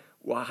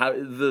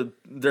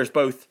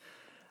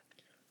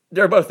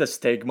 They're both a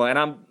stigma, and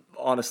I'm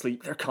honestly,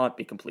 there can't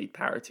be complete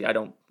parity. I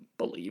don't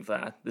believe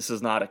that. This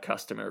is not a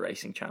customer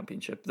racing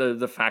championship.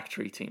 The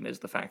factory team is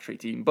the factory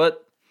team,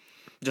 but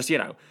just,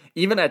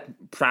 even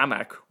at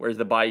Pramac, where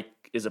the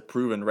bike is a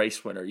proven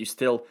race winner,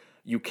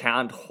 you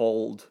can't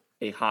hold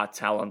a hot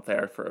talent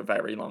there for a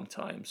very long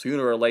time.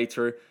 Sooner or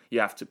later, you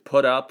have to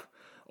put up,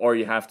 or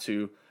you have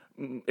to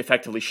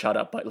effectively shut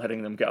up by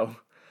letting them go.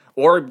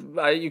 Or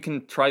you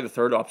can try the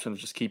third option of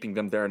just keeping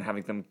them there and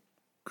having them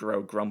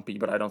grow grumpy,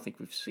 but I don't think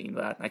we've seen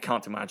that. I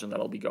can't imagine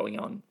that'll be going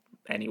on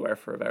anywhere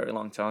for a very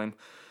long time.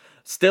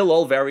 Still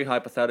all very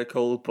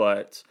hypothetical,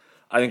 but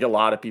I think a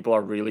lot of people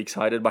are really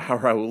excited by how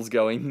Raul's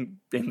going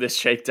in this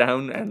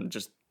shakedown and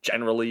just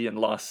generally in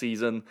last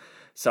season.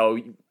 So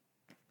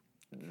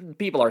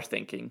people are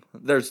thinking.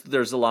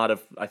 There's a lot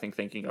of, I think,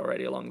 thinking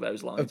already along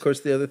those lines. Of course,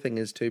 the other thing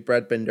is too,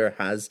 Brad Binder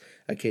has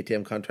a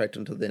KTM contract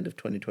until the end of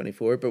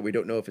 2024, but we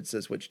don't know if it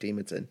says which team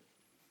it's in.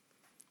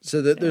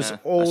 So that there's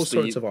all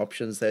sorts of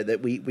options there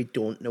that we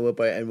don't know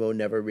about and we'll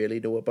never really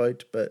know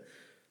about, but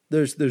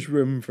there's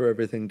room for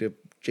everything to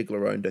jiggle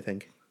around, I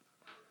think.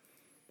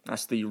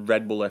 That's the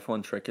Red Bull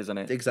F1 trick, isn't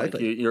it?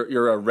 Exactly. Like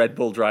you're a Red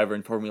Bull driver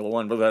in Formula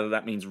One, but whether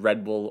that means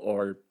Red Bull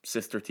or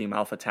sister team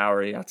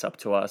AlphaTauri, that's up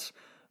to us.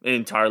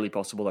 Entirely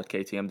possible that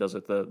KTM does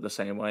it the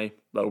same way,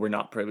 though we're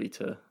not privy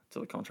to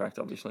the contract,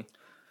 obviously.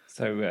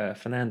 So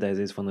Fernandez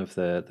is one of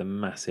the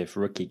massive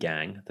rookie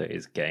gang that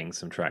is getting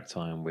some track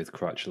time with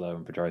Crutchlow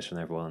and Pedrosa and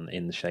everyone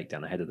in the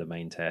shakedown ahead of the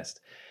main test.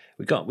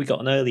 We got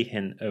an early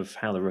hint of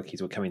how the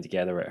rookies were coming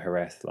together at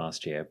Jerez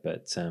last year,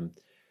 but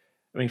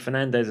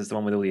Fernandez is the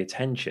one with all the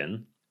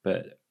attention.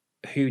 But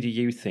who do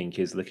you think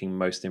is looking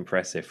most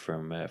impressive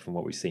from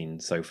what we've seen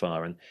so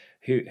far, and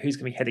who's going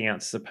to be heading out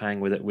to Sepang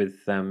with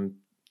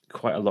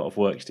quite a lot of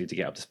work to do to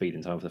get up to speed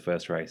in time for the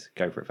first race?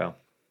 Go for it, Val.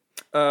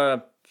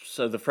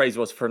 So the phrase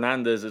was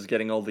Fernandez is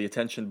getting all the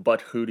attention,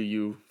 but who do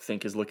you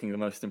think is looking the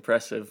most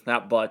impressive?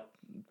 That but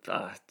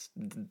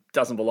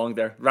doesn't belong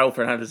there. Raul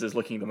Fernandez is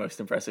looking the most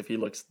impressive. He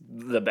looks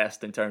the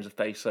best in terms of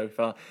pace so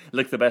far.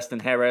 Looked the best in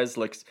Jerez.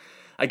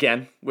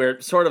 Again,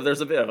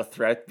 there's a bit of a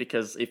threat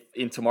because if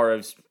in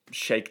tomorrow's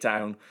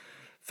shakedown,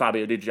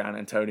 Fabio Di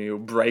Gianantonio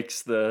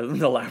breaks the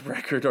lap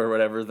record or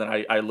whatever, then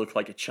I look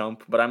like a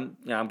chump. But I'm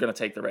going to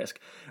take the risk.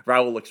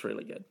 Raul looks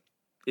really good.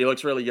 He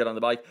looks really good on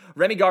the bike.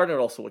 Remy Gardner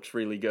also looks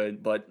really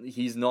good, but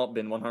he's not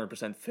been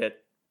 100%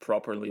 fit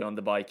properly on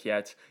the bike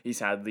yet. He's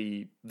had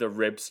the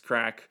ribs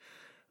crack.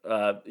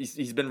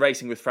 He's been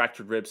racing with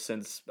fractured ribs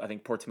since, I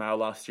think, Portimao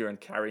last year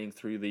and carrying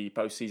through the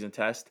postseason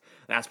test.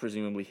 That's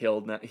presumably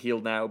healed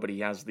now, but he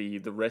has the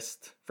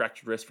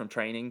fractured wrist from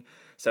training.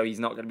 So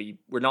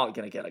we're not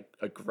going to get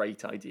a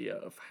great idea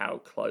of how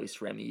close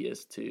Remy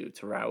is to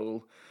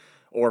Raul,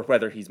 or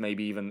whether he's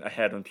maybe even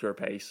ahead on pure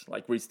pace.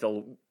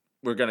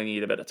 We're going to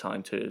need a bit of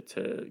time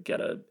to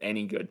get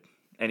any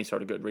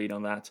sort of good read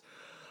on that.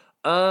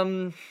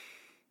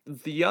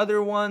 The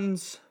other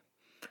ones,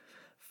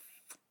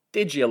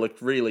 Digia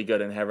looked really good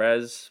in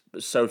Jerez.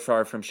 So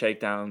far from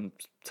shakedown,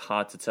 it's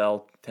hard to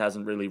tell. It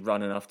hasn't really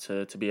run enough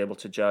to be able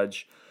to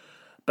judge.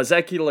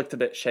 Bazecki looked a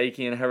bit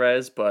shaky in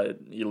Jerez, but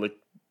he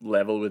looked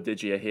level with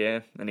Digia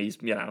here. And he's,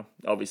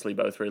 obviously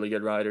both really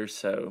good riders,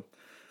 so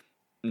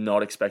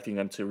not expecting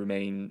them to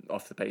remain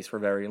off the pace for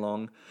very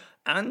long.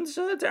 And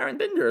Darren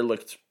Binder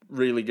looked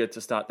really good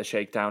to start the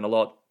shakedown, a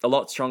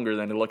lot stronger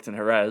than he looked in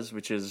Jerez,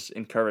 which is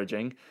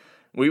encouraging.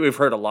 We've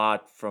heard a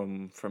lot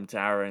from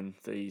Darren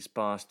these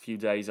past few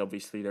days.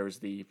 Obviously, there was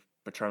the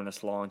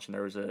Petronas launch and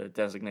there was a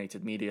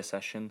designated media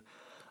session.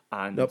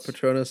 And not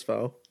Petronas,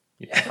 Val.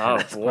 Yeah,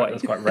 oh boy,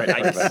 that's quite right.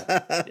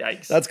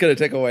 Yikes! That's going to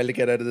take a while to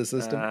get out of the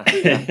system.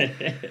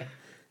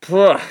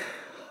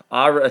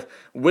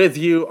 With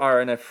you,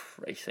 RNF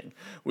Racing.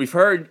 We've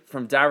heard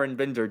from Darren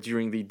Binder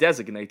during the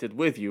designated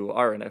With You,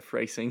 RNF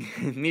Racing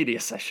media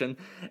session,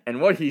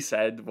 and what he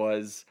said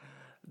was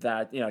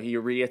that he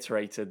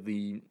reiterated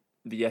the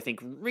I think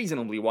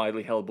reasonably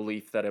widely held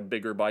belief that a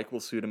bigger bike will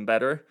suit him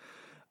better.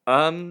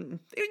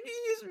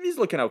 He's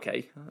looking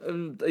okay.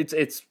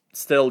 It's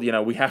still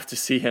we have to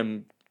see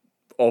him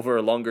over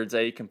a longer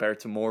day compared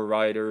to more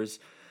riders,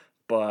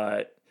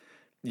 but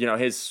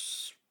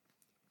his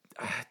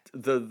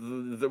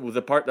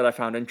the part that I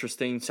found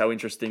interesting, so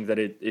interesting that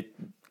it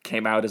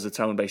came out as its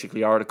own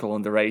basically article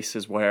on the race,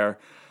 is where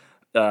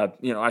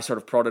I sort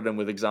of prodded him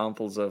with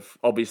examples of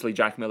obviously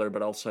Jack Miller,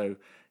 but also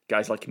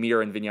guys like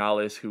Mir and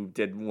Vinales, who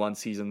did one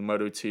season in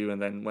Moto2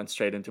 and then went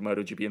straight into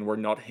MotoGP and were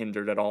not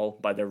hindered at all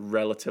by their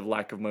relative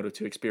lack of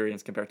Moto2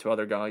 experience compared to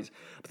other guys.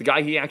 But the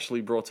guy he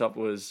actually brought up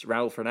was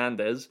Raul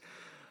Fernandez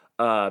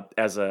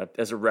as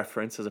a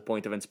reference, as a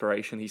point of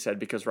inspiration. He said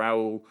because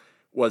Raul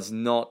was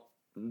not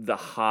the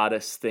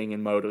hardest thing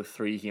in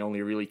Moto3, he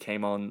only really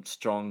came on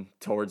strong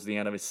towards the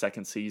end of his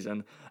second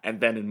season.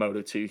 And then in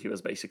Moto2, he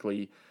was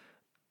basically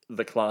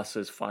the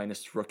class's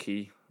finest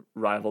rookie,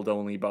 rivaled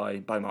only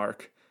by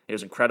Mark He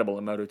was incredible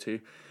in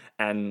Moto2.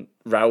 And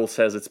Raul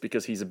says it's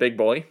because he's a big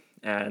boy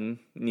and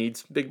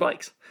needs big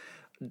bikes.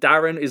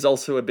 Darren is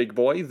also a big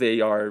boy. They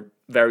are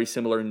very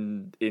similar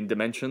in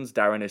dimensions.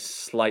 Darren is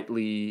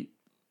slightly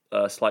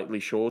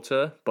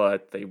shorter,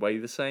 but they weigh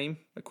the same,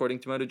 according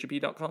to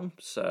MotoGP.com.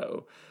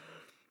 So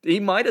he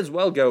might as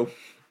well go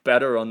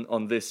better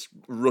on this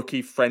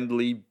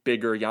rookie-friendly,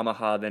 bigger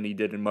Yamaha than he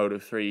did in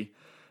Moto3.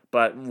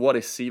 But what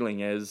his ceiling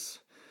is,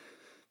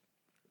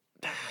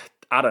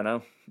 I don't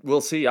know.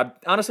 We'll see.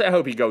 Honestly, I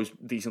hope he goes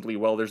decently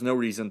well. There's no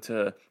reason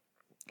to...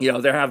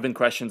 there have been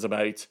questions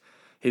about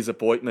his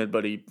appointment,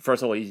 but he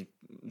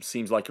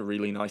seems like a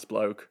really nice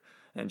bloke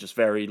and just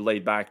very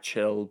laid back,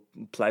 chill,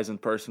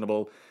 pleasant,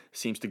 personable.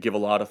 Seems to give a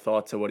lot of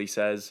thought to what he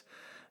says,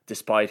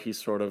 despite his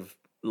sort of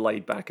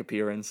laid back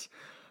appearance.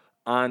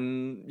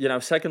 And,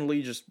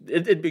 secondly, just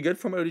it'd be good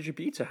for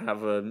MotoGP to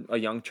have a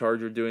young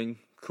charger doing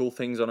cool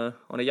things on a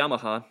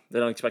Yamaha. They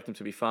don't expect him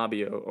to be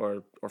Fabio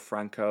or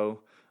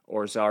Franco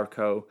or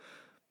Zarco.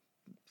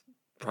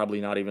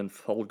 Probably not even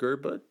Folger,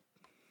 but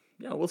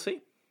we'll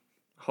see.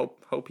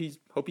 Hope he's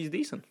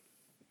decent.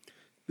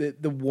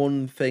 The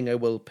one thing I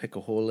will pick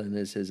a hole in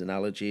is his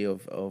analogy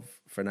of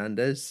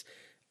Fernandez,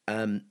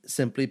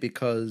 simply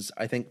because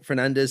I think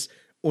Fernandez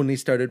only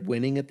started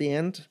winning at the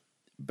end.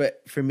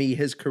 But for me,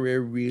 his career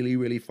really,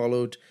 really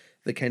followed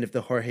the kind of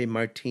the Jorge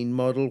Martin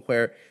model,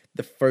 where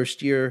the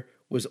first year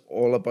was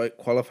all about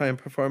qualifying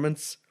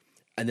performance.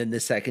 And then the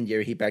second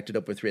year, he backed it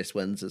up with race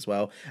wins as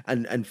well.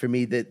 And for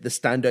me, the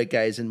standout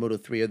guys in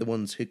Moto3 are the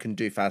ones who can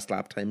do fast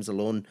lap times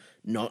alone,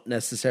 not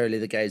necessarily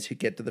the guys who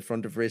get to the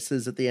front of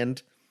races at the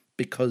end,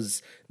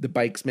 because the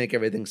bikes make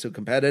everything so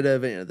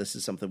competitive. This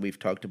is something we've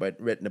talked about,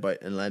 written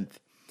about in length.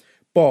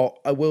 But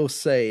I will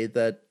say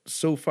that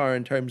so far,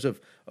 in terms of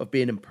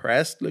being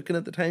impressed looking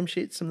at the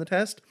timesheets from the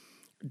test,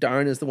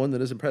 Darren is the one that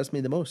has impressed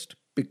me the most,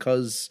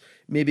 because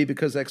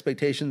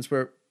expectations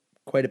were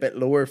quite a bit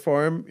lower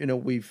for him.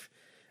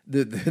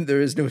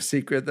 There is no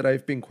secret that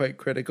I've been quite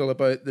critical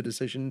about the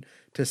decision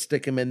to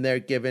stick him in there,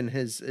 given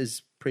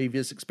his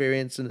previous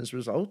experience and his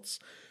results.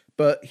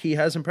 But he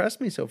has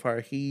impressed me so far.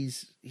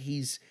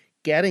 He's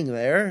getting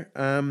there.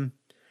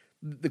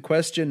 The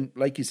question,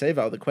 like you say,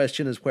 Val, the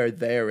question is where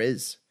there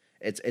is.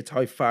 It's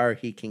how far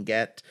he can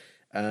get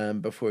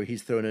before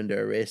he's thrown into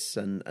a race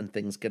and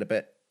things get a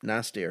bit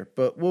nastier.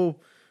 But we'll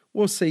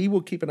see.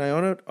 We'll keep an eye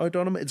on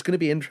him. It's going to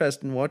be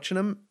interesting watching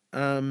him.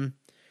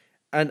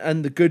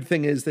 And the good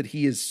thing is that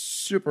he is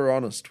super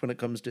honest when it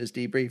comes to his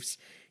debriefs.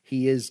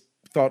 He is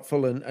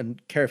thoughtful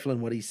and careful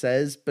in what he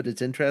says, but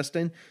it's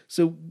interesting.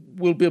 So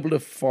we'll be able to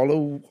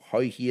follow how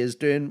he is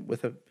doing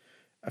with a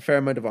fair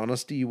amount of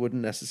honesty you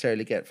wouldn't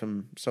necessarily get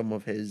from some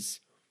of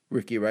his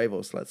rookie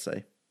rivals, let's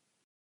say.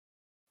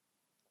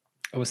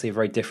 Obviously, a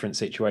very different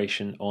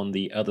situation on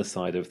the other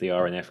side of the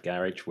RNF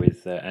garage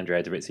with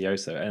Andrea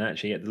Dovizioso. And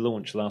actually, at the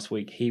launch last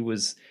week, he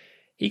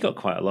got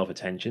quite a lot of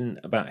attention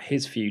about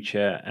his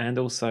future and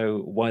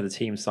also why the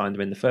team signed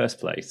him in the first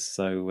place.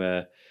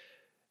 So,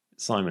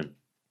 Simon,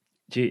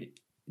 do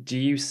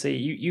you see,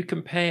 you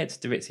compared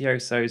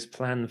Dovizioso's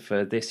plan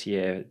for this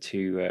year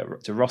to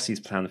Rossi's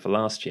plan for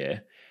last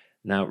year.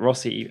 Now,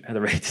 Rossi had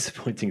a really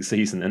disappointing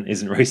season and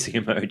isn't racing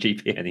in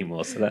MotoGP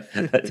anymore, so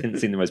that didn't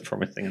seem the most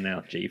promising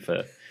analogy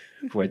for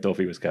where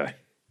Dovi was going.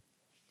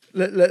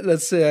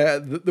 Let's say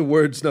the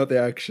words, not the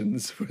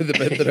actions, were the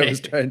bit that I was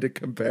trying to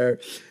compare.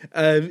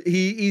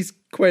 He's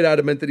quite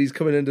adamant that he's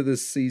coming into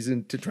this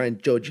season to try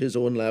and judge his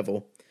own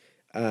level.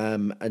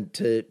 And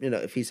to,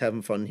 if he's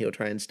having fun, he'll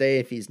try and stay.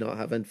 If he's not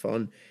having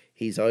fun,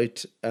 he's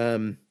out.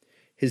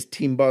 His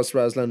team boss,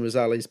 Razlan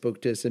Rosali,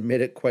 spoke to us and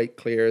made it quite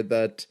clear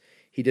that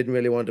he didn't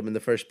really want him in the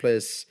first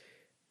place,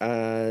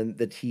 and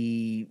that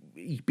he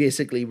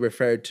basically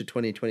referred to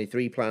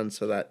 2023 plans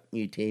for that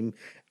new team,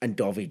 and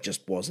Dovi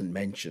just wasn't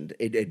mentioned.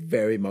 It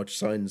very much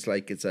sounds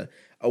like it's a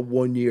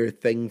 1 year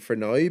thing for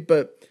now,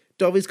 but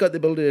Dovi's got the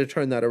ability to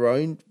turn that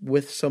around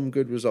with some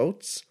good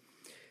results.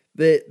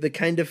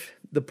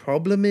 The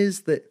problem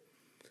is that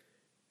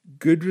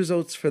good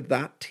results for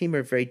that team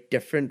are very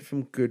different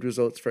from good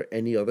results for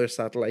any other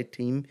satellite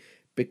team,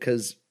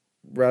 because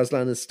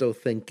Razlan is still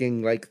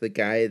thinking like the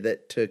guy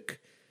that took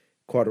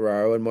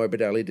Quartararo and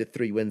Morbidelli to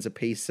 3 wins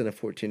apiece in a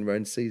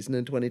 14-round season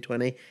in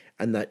 2020,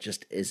 and that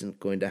just isn't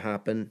going to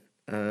happen.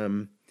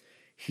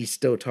 He's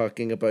still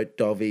talking about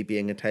Dovi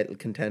being a title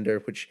contender,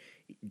 which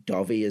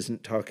Dovi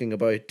isn't talking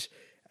about.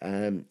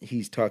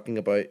 He's talking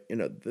about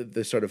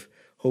the sort of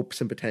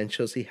hopes and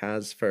potentials he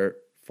has for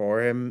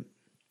him,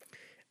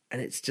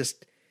 and it's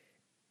just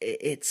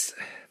it's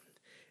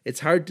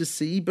hard to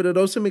see, but it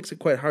also makes it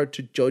quite hard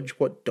to judge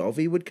what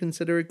Dovi would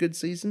consider a good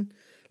season.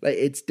 Like,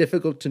 it's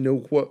difficult to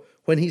know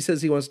when he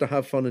says he wants to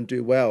have fun and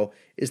do well,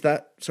 is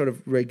that sort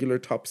of regular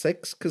top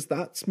 6? Because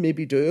that's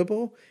maybe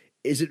doable.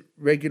 Is it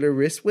regular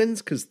race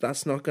wins? Because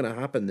that's not going to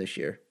happen this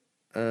year.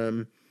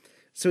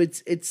 So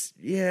it's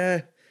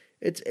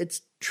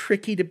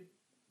tricky to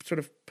sort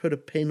of put a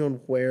pin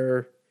on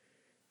where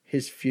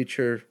his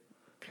future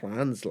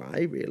plans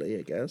lie, really,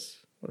 I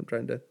guess. What I'm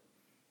trying to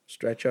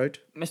stretch out.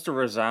 Mr.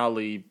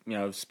 Rosali,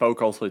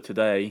 spoke also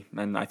today,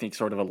 and I think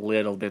sort of a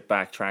little bit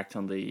backtracked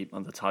on the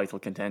title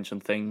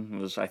contention thing. It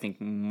was, I think,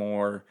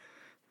 more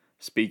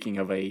speaking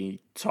of a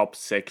top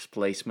 6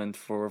 placement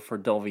for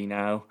Dovi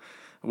now,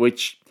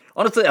 which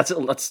honestly it's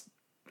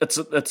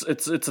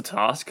a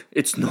task.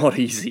 It's not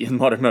easy in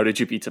modern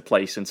MotoGP to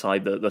place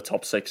inside the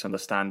top 6 in the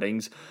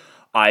standings.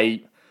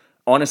 I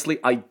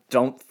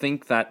don't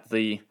think that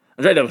Andrea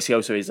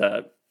Dovizioso is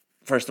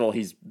first of all,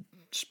 he's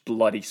just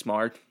bloody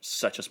smart,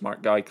 such a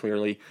smart guy,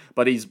 clearly.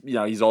 But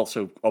he's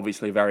also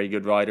obviously a very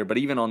good rider. But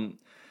even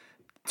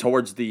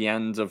towards the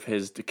end of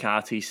his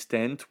Ducati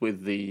stint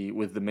with the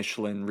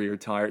Michelin rear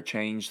tire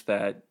change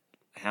that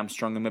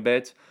hamstrung him a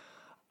bit,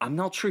 I'm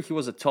not sure he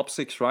was a top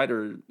 6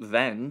 rider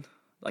then.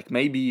 Like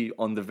maybe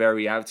on the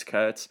very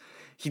outskirts.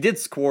 He did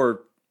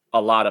score a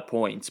lot of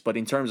points, but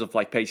in terms of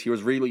like pace, he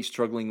was really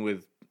struggling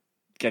with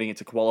getting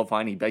into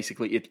qualifying. He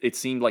basically, it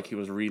seemed like he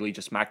was really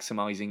just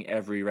maximizing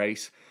every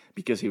race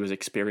because he was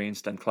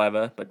experienced and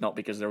clever, but not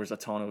because there was a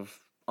ton of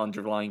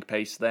underlying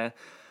pace there.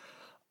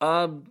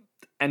 And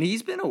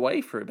he's been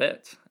away for a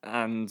bit,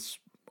 and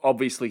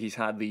obviously he's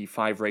had the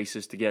 5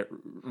 races to get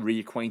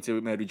reacquainted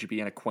with MotoGP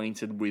and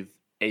acquainted with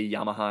a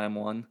Yamaha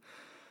M1.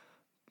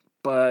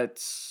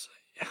 But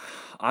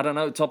I don't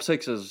know, top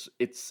 6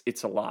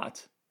 it's a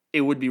lot.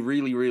 It would be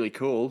really, really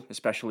cool,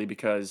 especially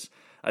because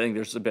I think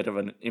there's a bit of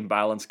an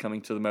imbalance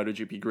coming to the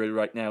MotoGP grid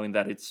right now in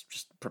that it's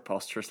just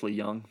preposterously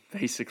young,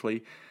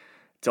 basically.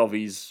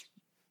 Dovi's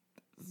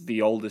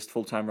the oldest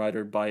full-time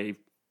rider by a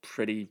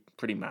pretty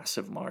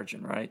massive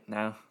margin right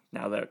now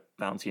that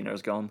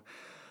Valentino's gone.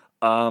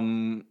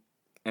 And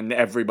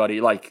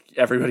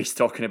everybody's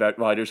talking about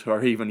riders who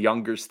are even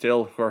younger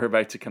still, who are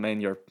about to come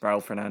in, your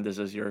Raul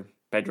Fernandez's, your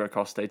Pedro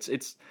Acosta.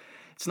 It's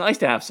nice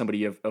to have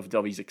somebody of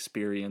Dovi's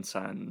experience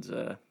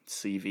and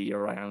CV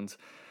around.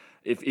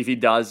 If he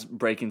does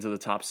break into the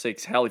top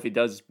 6, hell, if he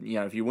does,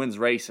 if he wins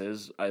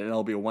races,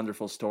 that'll be a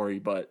wonderful story.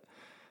 But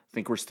I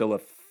think we're still a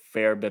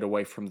fair bit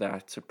away from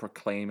that to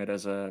proclaim it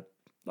as a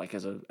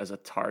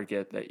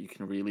target that you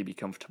can really be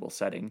comfortable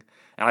setting.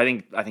 And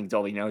I think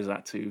Dovi knows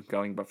that too,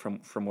 going but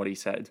from what he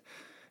said.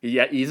 He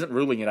isn't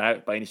ruling it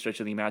out by any stretch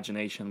of the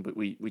imagination, but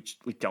we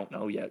don't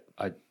know yet.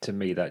 To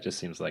me, that just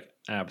seems like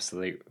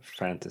absolute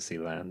fantasy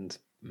land,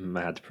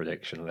 mad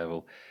prediction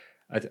level.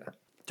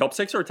 Top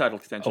 6 or title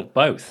contention? Oh,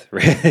 both.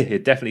 Really,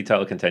 definitely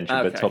title contention,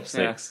 Okay, but top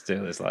 6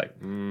 still is like,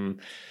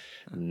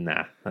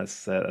 nah,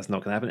 that's not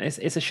going to happen.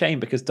 It's a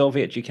shame because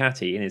Dovi at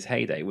Ducati in his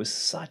heyday was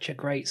such a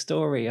great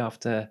story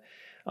after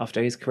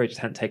his career just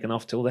hadn't taken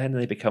off till then,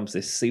 and he becomes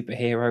this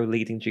superhero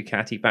leading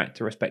Ducati back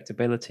to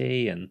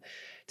respectability and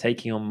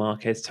taking on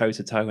Marquez toe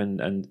to toe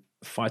and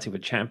fighting for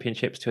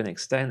championships to an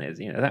extent.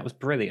 That was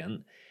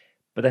brilliant,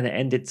 but then it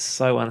ended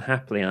so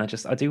unhappily,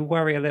 and I do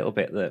worry a little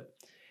bit that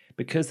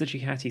because the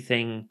Ducati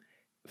thing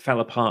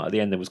fell apart at the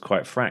end and was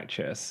quite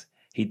fractious,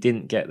 he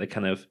didn't get the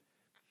kind of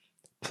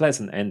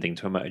pleasant ending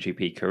to a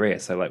MotoGP career.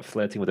 So like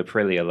flirting with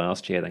Aprilia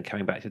last year, then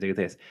coming back to do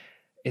this,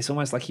 it's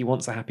almost like he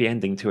wants a happy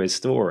ending to his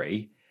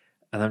story.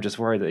 And I'm just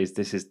worried that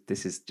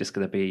this is just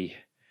going to be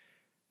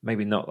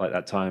maybe not like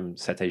that time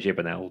Sete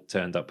Gibernel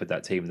turned up with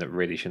that team that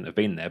really shouldn't have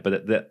been there,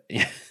 but that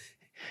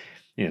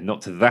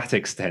not to that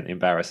extent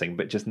embarrassing,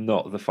 but just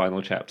not the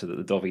final chapter that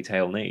the Dovi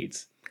tale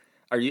needs.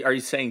 Are you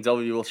saying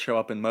Dovi will show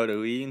up in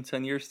Moto E in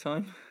 10 years'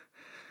 time?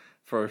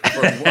 For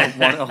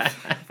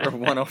a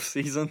one-off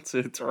season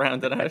to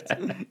round it out.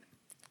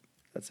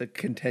 That's a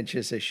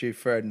contentious issue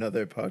for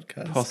another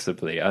podcast.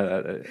 Possibly.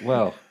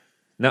 No,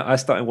 I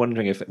started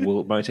wondering if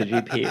will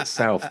MotoGP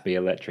itself be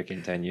electric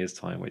in 10 years'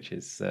 time, which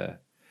is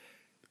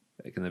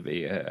going to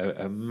be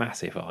a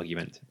massive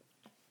argument.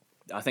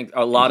 I think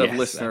a lot of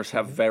listeners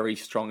have very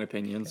strong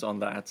opinions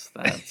on that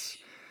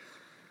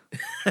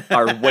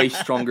are way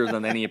stronger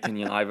than any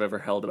opinion I've ever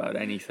held about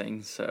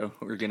anything. So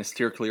we're going to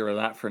steer clear of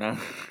that for now.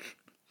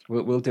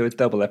 We'll do a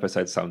double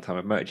episode sometime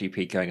of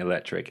MotoGP going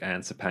electric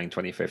and Sepang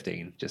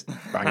 2015. Just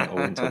bang it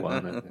all into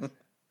one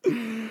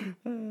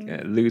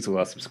and lose all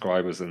our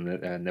subscribers and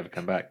never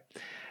come back.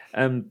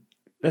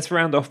 Let's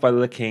round off by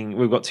looking.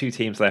 We've got 2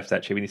 teams left,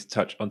 actually. We need to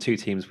touch on 2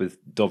 teams with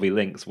Dovi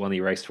links. One he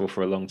raced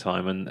for a long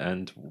time,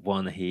 and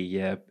one he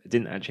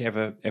didn't actually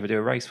ever do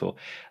a race for.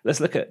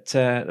 Let's look at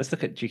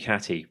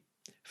Ducati.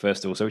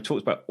 First of all, so we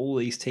talked about all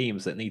these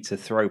teams that need to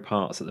throw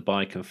parts at the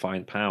bike and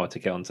find power to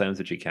get on terms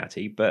with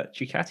Ducati, but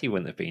Ducati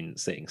wouldn't have been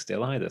sitting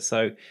still either.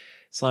 So,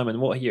 Simon,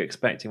 what are you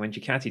expecting when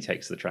Ducati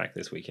takes the track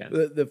this weekend?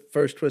 The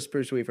first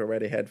whispers we've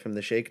already had from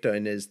the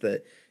shakedown is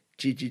that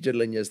Gigi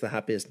Dall'Igna is the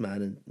happiest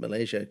man in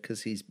Malaysia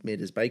because he's made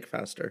his bike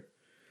faster,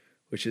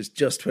 which is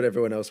just what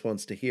everyone else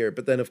wants to hear.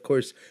 But then, of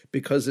course,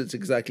 because it's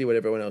exactly what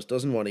everyone else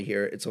doesn't want to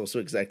hear, it's also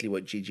exactly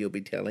what Gigi will be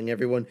telling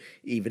everyone,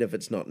 even if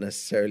it's not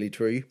necessarily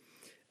true.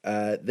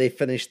 They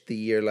finished the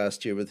year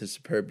last year with a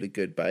superbly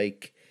good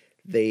bike.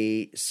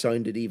 They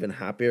sounded even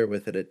happier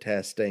with it at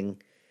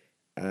testing.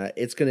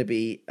 It's going to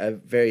be a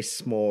very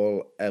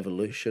small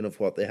evolution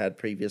of what they had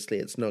previously.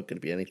 It's not going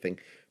to be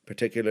anything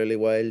particularly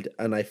wild.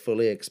 And I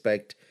fully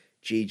expect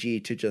Gigi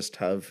to just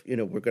have,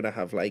 we're going to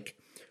have like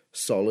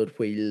solid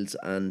wheels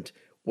and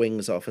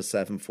wings off a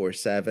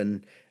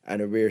 747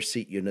 and a rear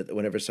seat unit that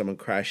whenever someone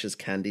crashes,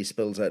 candy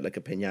spills out like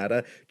a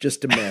piñata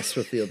just to mess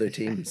with the other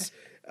teams.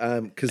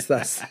 Because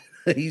that's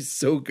he's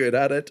so good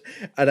at it.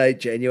 And I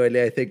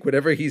think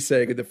whatever he's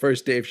saying in the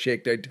first day of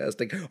shakedown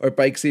testing, our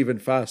bike's even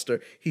faster,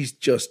 he's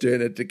just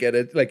doing it to get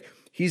it. Like,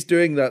 he's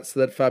doing that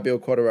so that Fabio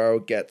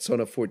Quartararo gets on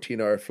a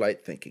 14-hour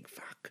flight thinking,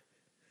 fuck.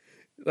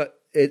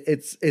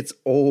 It's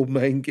all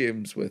mind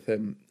games with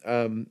him.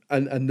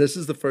 And this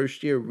is the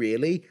first year,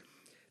 really,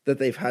 that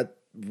they've had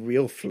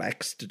real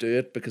flex to do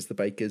it because the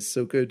bike is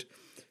so good.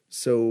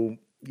 So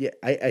yeah,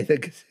 I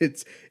think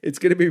it's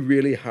going to be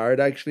really hard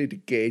actually to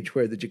gauge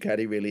where the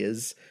Ducati really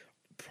is,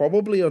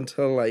 probably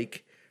until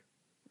like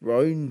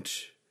round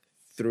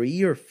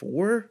 3 or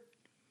 4,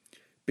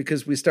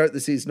 because we start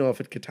the season off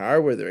at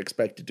Qatar where they're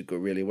expected to go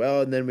really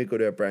well, and then we go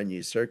to a brand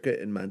new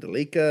circuit in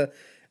Mandalika,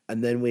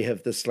 and then we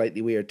have the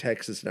slightly weird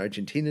Texas and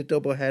Argentina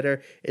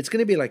doubleheader. It's going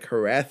to be like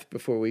Jerez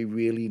before we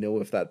really know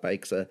if that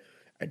bike's a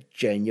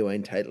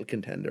genuine title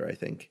contender, I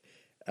think.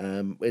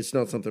 It's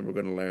not something we're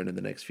going to learn in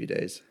the next few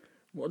days.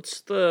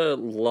 What's the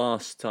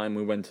last time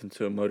we went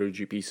into a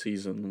MotoGP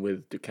season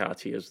with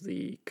Ducati as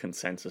the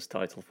consensus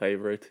title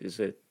favorite? Is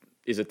it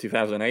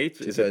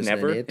 2008? Is it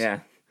never? Yeah.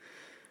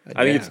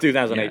 I think it's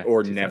 2008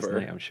 or never.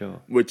 I'm sure.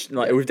 Which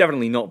we've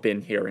definitely not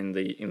been here in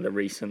the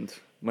recent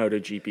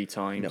MotoGP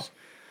times.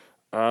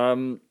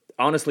 No.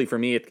 Honestly, for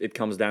me, it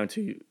comes down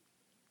to,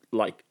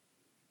 like,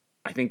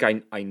 I think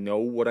I know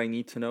what I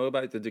need to know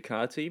about the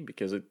Ducati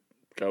because it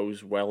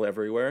goes well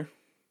everywhere.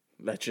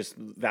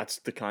 That's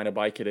the kind of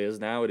bike it is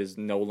now. It is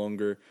no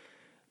longer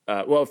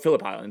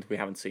Phillip Island we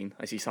haven't seen.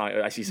 I see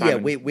Simon. Yeah,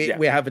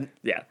 we haven't.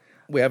 Yeah,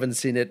 we haven't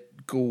seen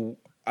it go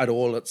at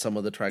all at some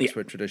of the tracks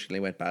where it traditionally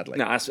went badly.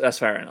 No, that's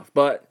fair enough.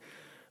 But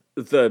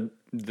the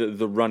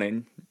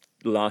run-in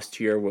last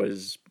year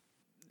was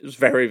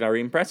very,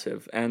 very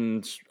impressive,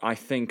 and I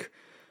think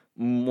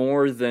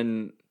more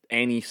than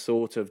any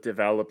sort of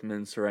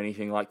developments or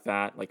anything like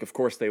that, like, of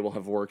course they will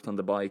have worked on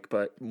the bike,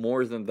 but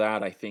more than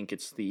that, I think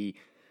it's the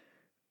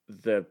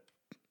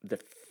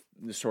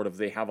sort of,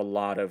 they have a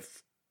lot of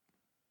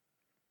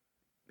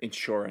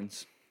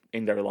insurance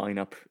in their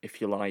lineup, if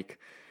you like.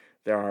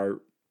 There are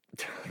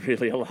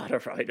really a lot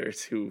of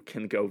riders who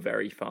can go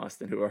very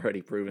fast and who are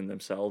already proven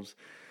themselves,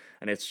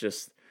 and it's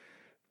just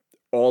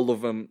all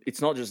of them. It's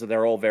not just that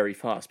they're all very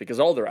fast, because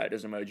all the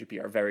riders in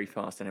MotoGP are very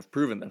fast and have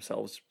proven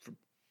themselves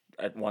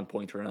at one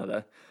point or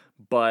another,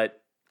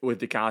 but with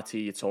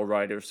Ducati, it's all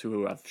riders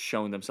who have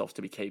shown themselves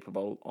to be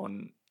capable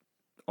on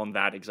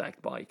that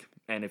exact bike.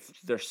 And if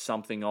there's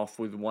something off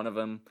with one of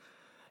them,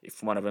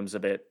 if one of them's a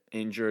bit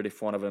injured,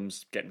 if one of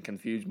them's getting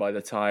confused by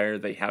the tire,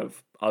 they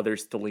have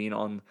others to lean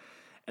on.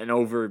 And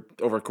over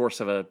a course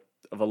of a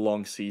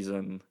long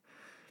season,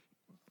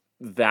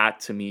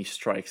 that to me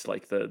strikes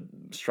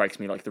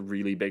me like the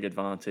really big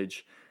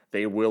advantage.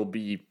 They will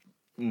be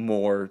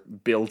more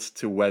built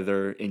to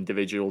weather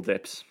individual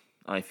dips,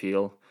 I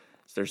feel.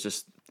 There's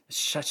just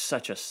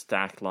such a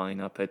stacked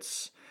lineup.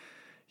 It's,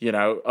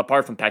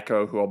 apart from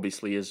Pecco, who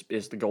obviously is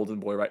the golden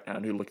boy right now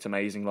and who looked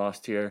amazing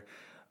last year.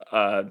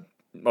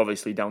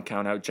 Obviously, don't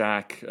count out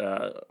Jack.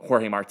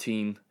 Jorge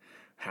Martin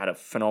had a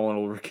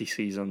phenomenal rookie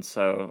season,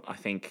 so I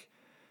think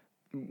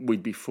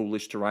we'd be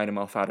foolish to write him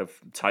off out of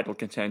title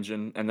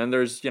contention. And then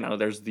there's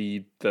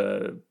the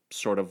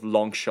sort of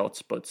long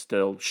shots, but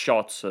still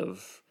shots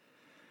of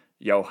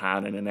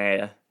Johan and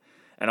Enea.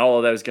 And all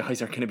of those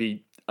guys are going to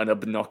be an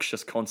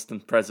obnoxious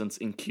constant presence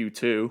in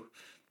Q2.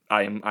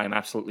 I'm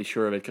absolutely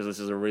sure of it, because this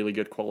is a really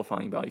good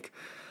qualifying bike.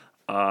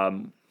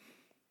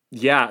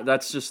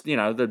 That's just,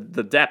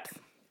 the depth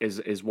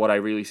is what I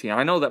really see. And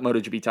I know that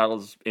MotoGP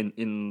titles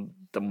in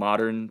the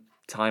modern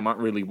time aren't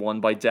really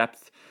won by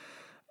depth.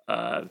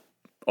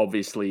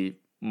 Obviously,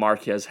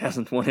 Marquez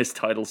hasn't won his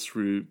titles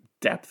through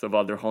depth of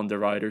other Honda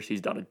riders.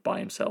 He's done it by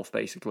himself,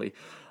 basically.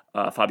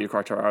 Fabio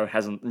Quartararo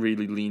hasn't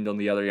really leaned on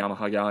the other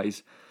Yamaha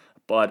guys.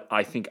 But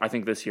I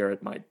think this year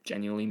it might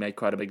genuinely make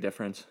quite a big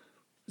difference.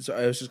 So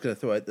I was just going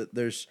to throw out that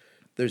there's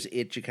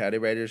 8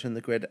 Ducati riders in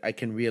the grid. I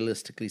can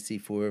realistically see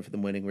 4 of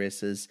them winning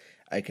races.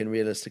 I can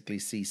realistically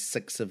see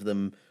 6 of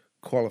them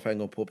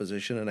qualifying on pole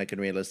position, and I can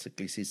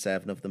realistically see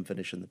 7 of them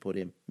finishing the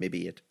podium,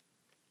 maybe 8.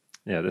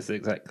 Yeah, that's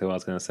exactly what I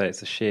was going to say. It's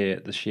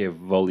the sheer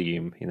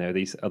volume.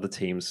 These other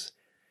teams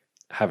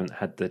haven't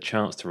had the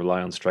chance to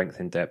rely on strength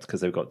in depth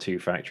because they've got 2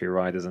 factory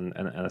riders and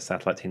a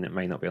satellite team that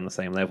may not be on the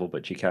same level.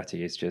 But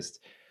Ducati is just,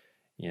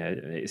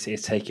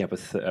 it's taking up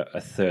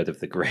a third of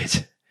the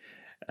grid.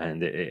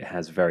 And it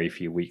has very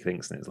few weak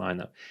links in its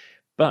lineup.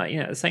 But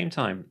at the same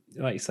time,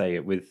 like you say,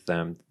 with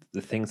the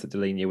things that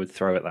Delinia would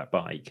throw at that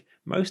bike,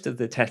 most of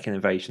the tech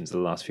innovations of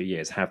the last few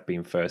years have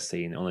been first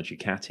seen on a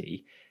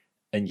Ducati.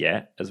 And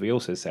yet, as we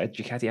also said,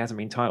 Ducati hasn't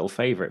been title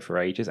favourite for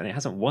ages, and it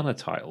hasn't won a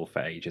title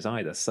for ages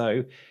either.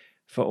 So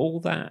for all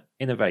that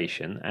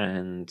innovation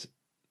and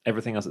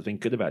everything else that's been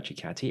good about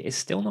Ducati, it's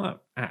still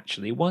not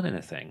actually won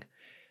anything.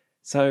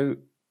 So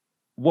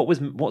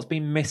what's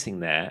been missing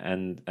there,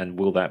 and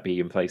will that be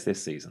in place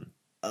this season?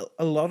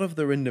 A lot of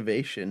their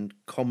innovation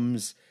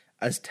comes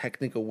as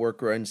technical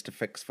workarounds to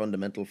fix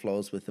fundamental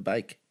flaws with the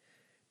bike.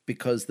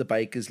 Because the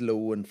bike is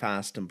low and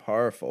fast and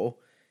powerful,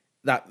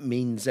 that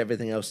means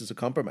everything else is a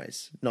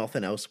compromise.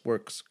 Nothing else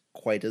works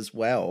quite as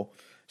well.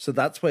 So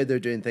that's why they're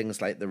doing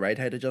things like the ride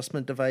height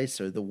adjustment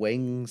device or the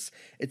wings.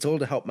 It's all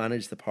to help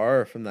manage the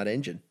power from that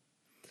engine.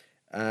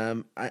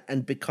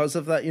 And because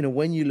of that,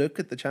 when you look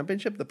at the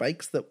championship, the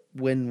bikes that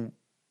win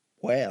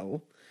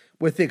well,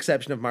 with the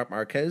exception of Marc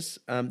Marquez,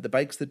 the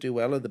bikes that do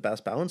well are the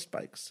best balanced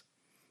bikes.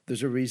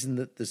 There's a reason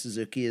that the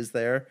Suzuki is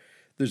there.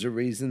 There's a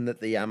reason that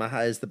the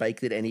Yamaha is the bike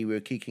that any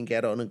rookie can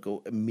get on and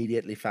go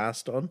immediately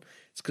fast on.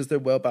 It's because they're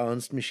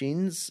well-balanced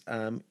machines.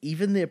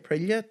 Even the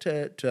Aprilia,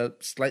 to a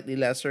slightly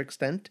lesser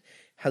extent,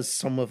 has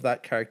some of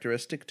that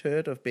characteristic to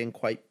it of being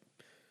quite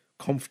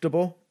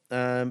comfortable.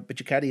 But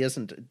Ducati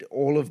isn't.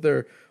 All of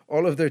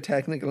their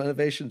technical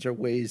innovations are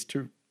ways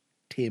to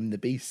tame the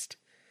beast.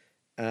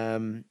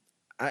 And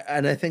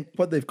I think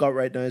what they've got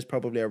right now is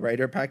probably a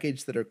rider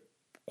package that are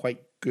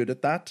quite good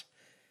at that,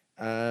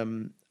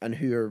 and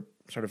who are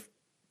sort of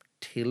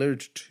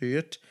tailored to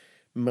it.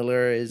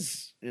 Miller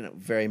is,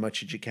 very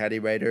much a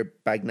Ducati rider.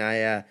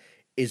 Bagnaia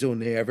is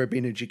only ever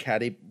been a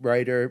Ducati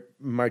rider.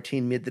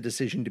 Martin made the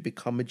decision to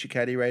become a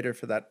Ducati rider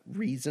for that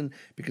reason,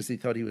 because he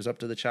thought he was up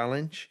to the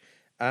challenge.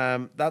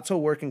 That's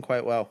all working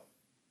quite well.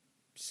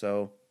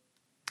 So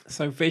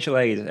visual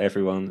aid,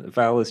 everyone.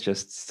 Val has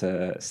just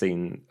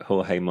seen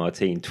Jorge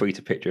Martin tweet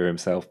a picture of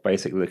himself,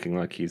 basically looking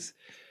like he's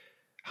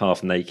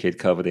half naked,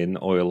 covered in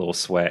oil or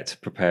sweat,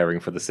 preparing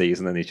for the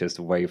season, and he just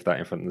waved that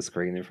in front of the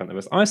screen in front of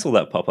us. I saw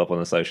that pop up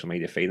on a social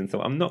media feed and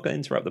thought, I'm not going to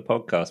interrupt the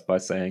podcast by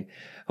saying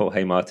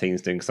Jorge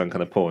Martin's doing some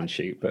kind of porn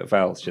shoot, but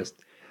Val's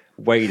just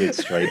waded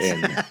straight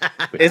in.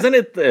 Isn't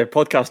it the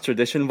podcast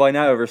tradition by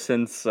now, ever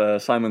since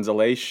Simon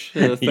Zalaish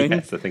thing?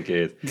 Yes, I think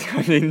it is.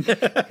 I mean,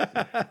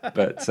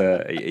 but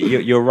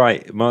you're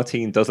right.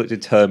 Martin does look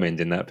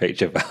determined in that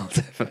picture, Val.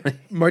 Definitely.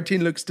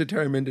 Martin looks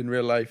determined in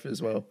real life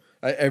as well.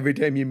 Every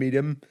time you meet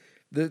him,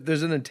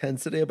 there's an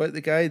intensity about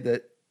the guy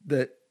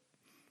that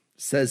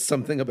says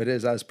something about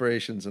his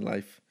aspirations in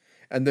life.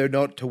 And they're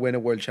not to win a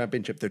world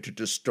championship; they're to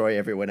destroy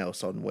everyone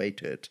else on the way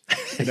to it.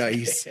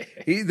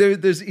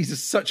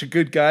 He's such a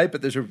good guy,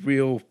 but there's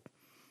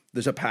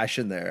a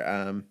passion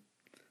there.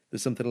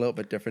 There's something a little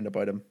bit different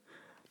about him.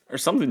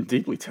 There's something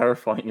deeply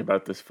terrifying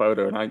about this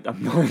photo, and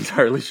I'm not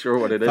entirely sure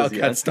what it is. I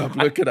can't stop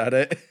looking at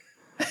it.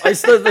 I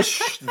said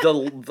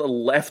the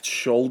left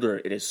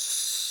shoulder. It is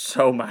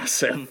so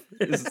massive.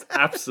 It is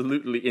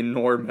absolutely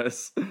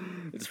enormous.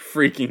 It's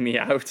freaking me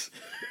out.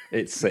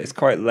 It's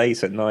quite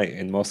late at night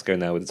in Moscow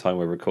now with the time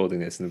we're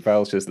recording this, and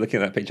Val's just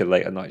looking at that picture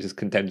late at night, just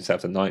condemned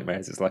himself to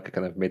nightmares. It's like a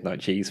kind of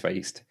midnight cheese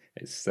feast.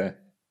 It's going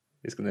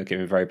to give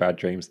him very bad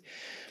dreams.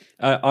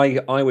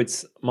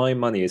 My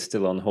money is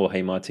still on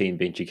Jorge Martin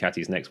being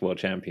Ducati's next world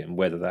champion,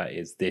 whether that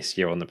is this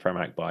year on the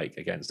Pramac bike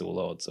against all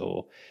odds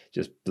or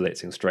just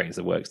blitzing straight into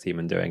the works team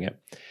and doing it.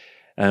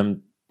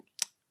 I'm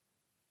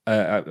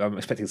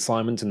expecting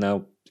Simon to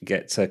now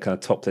get a kind of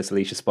topless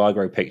Alicia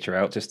Spargo picture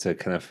out just to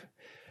kind of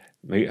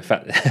in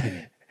fact,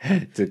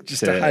 to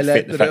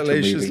highlight that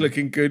Alicia's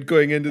looking good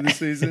going into the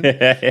season.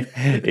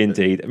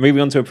 Indeed.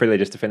 Moving on to Aprilia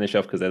just to finish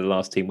off, because they're the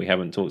last team we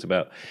haven't talked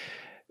about.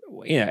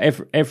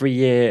 Every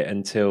year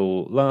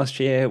until last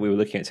year, we were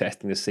looking at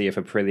testing to see if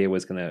Aprilia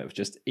was going to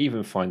just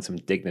even find some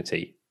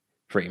dignity,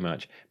 pretty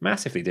much.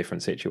 Massively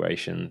different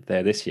situation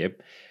there this year.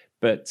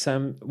 But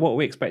what are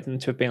we expecting them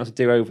to be able to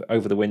do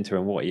over the winter,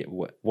 and what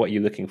are you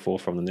looking for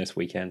from them this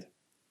weekend?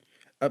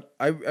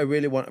 I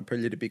really want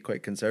Aprilia to be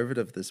quite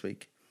conservative this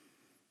week.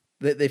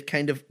 They've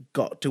kind of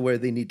got to where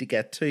they need to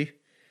get to.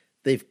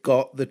 They've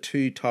got the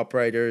two top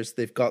riders.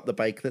 They've got the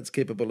bike that's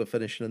capable of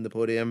finishing on the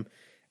podium.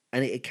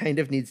 And it kind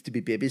of needs to be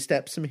baby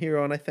steps from here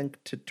on, I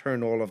think, to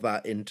turn all of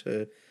that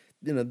into,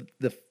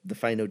 the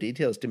final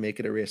details, to make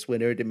it a race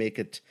winner, to make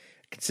it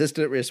a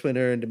consistent race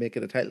winner, and to make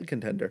it a title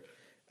contender.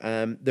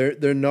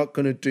 They're not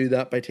going to do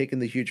that by taking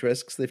the huge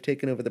risks they've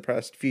taken over the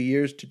past few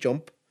years to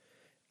jump.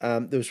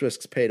 Those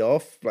risks paid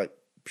off, like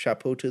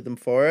chapeau to them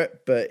for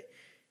it, but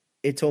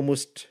it's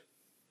almost...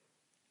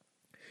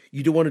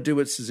 You don't want to do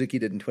what Suzuki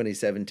did in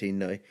 2017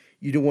 now.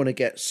 You don't want to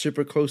get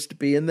super close to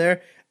being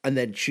there and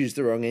then choose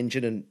the wrong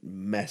engine and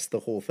mess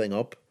the whole thing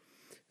up.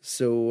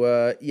 So,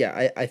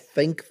 I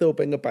think they'll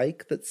bring a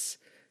bike that's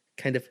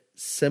kind of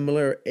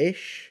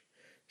similar-ish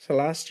to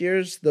last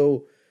year's,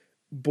 though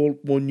bolt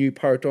one new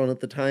part on at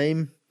the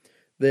time.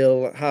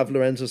 They'll have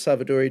Lorenzo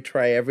Savadori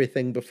try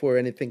everything before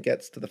anything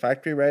gets to the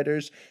factory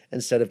riders,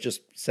 instead of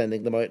just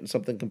sending them out in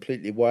something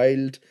completely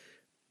wild.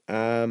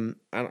 And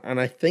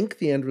I think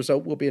the end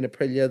result will be an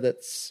Aprilia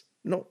that's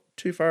not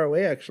too far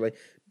away, actually.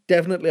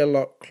 Definitely a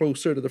lot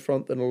closer to the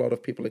front than a lot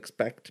of people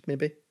expect,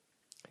 maybe.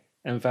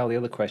 And Val, the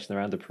other question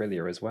around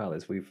Aprilia as well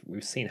is we've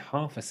seen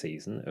half a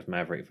season of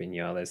Maverick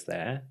Viñales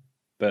there,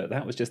 but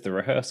that was just the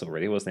rehearsal,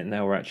 really, wasn't it?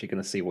 Now we're actually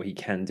going to see what he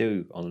can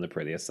do on an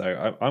Aprilia.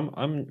 So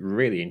I'm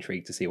really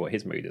intrigued to see what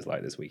his mood is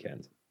like this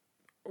weekend.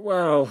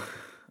 Well,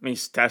 I mean,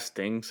 he's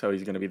testing, so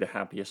he's going to be the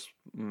happiest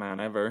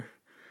man ever.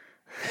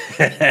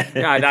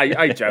 Yeah,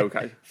 I joke.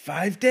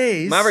 5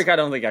 days. Maverick, I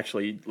don't think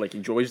actually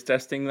enjoys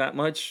testing that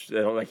much.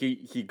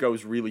 He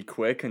goes really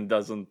quick and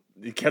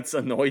he gets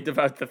annoyed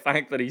about the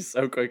fact that he's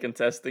so quick in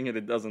testing and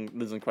it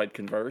doesn't quite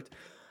convert.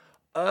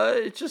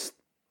 It just,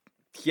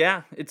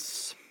 yeah,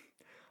 it's.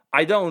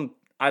 I don't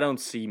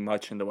see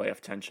much in the way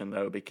of tension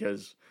though,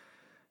 because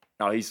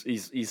no,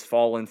 he's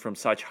fallen from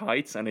such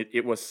heights, and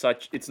it was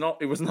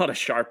not a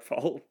sharp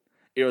fall.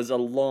 It was a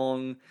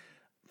long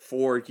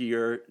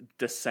 4-year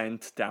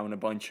descent down a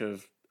bunch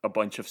of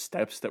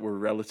steps that were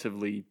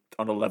relatively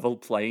on a level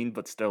plane,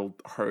 but still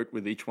hurt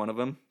with each one of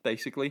them.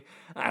 Basically,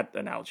 that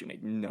analogy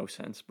made no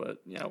sense,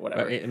 but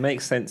whatever. It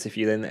makes sense if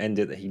you then end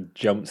it that he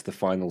jumped the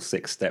final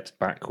 6 steps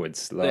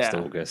backwards last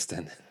August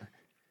and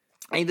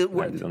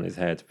landed on his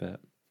head,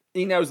 but.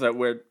 He knows that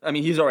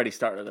he's already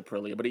started at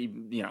Aprilia, but he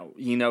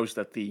knows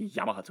that the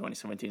Yamaha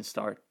 2017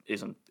 start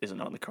isn't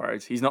on the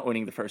cards. He's not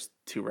winning the first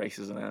 2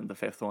 races and then the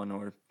 5th one,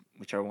 or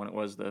whichever one it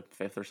was, the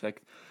 5th or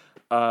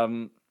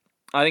 6th.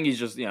 I think he's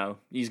just,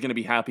 he's going to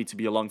be happy to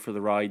be along for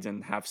the ride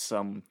and have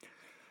some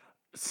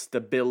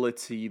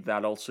stability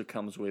that also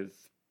comes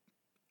with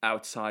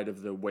outside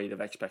of the weight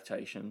of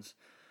expectations.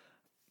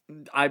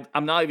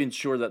 I'm not even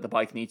sure that the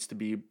bike needs to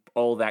be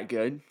all that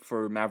good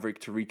for Maverick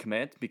to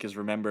recommit, because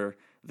remember,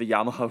 the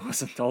Yamaha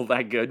wasn't all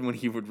that good when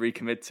he would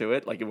recommit to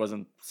it. It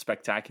wasn't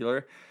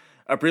spectacular.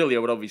 Aprilia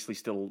would obviously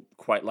still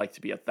quite like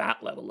to be at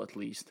that level at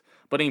least.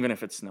 But even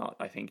if it's not,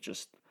 I think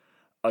just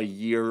a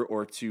year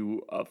or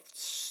 2 of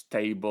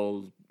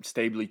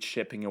stably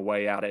chipping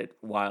away at it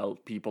while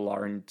people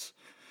aren't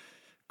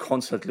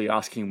constantly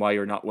asking why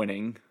you're not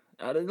winning,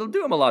 it'll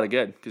do him a lot of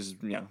good, because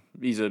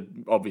he's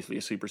obviously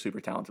a super, super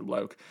talented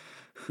bloke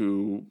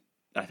who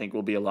I think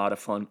will be a lot of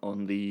fun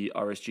on the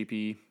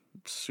RSGP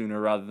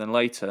sooner rather than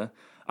later.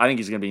 I think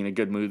he's going to be in a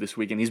good mood this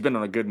weekend. He's been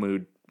in a good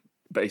mood,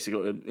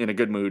 basically in a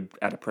good mood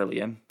at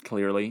Aprilia.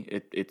 Clearly,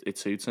 it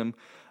suits him.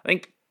 I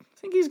think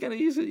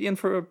he's in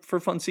for a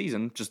fun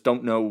season. Just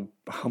don't know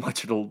how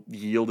much it'll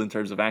yield in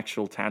terms of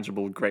actual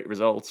tangible great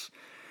results.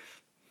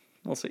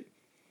 We'll see.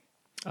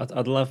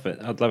 I'd love it.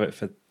 I'd love it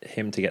for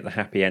him to get the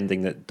happy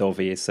ending that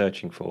Dovi is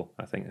searching for.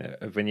 I think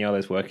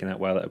Vignale's working out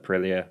well at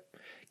Aprilia,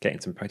 getting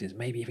some podiums,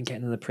 maybe even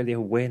getting an Aprilia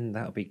win.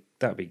 That'd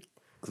be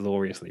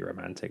gloriously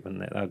romantic,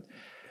 wouldn't it?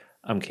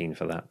 I'm keen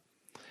for that.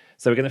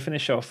 So we're going to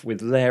finish off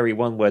with Larry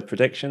one-word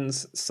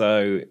predictions.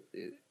 So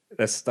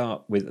let's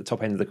start with the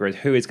top end of the grid.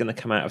 Who is going to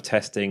come out of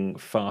testing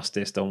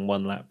fastest on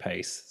 1 lap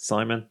pace?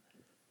 Simon?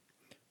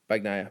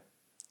 Bagnaia.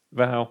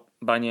 Val?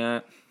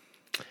 Bagnaia.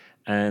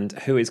 And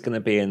who is going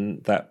to be in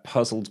that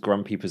puzzled,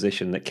 grumpy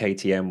position that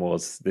KTM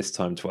was this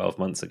time 12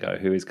 months ago?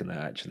 Who is going to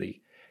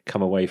actually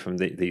come away from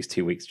these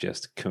 2 weeks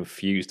just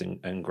confused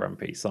and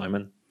grumpy?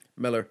 Simon?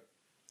 Miller.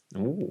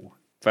 Ooh.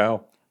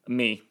 Val?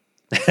 Me.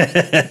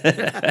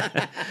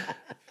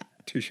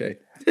 Touche.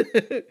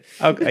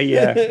 Okay,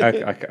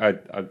 yeah,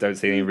 I don't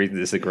see any reason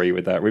to disagree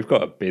with that. We've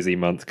got a busy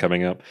month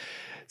coming up.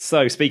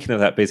 So speaking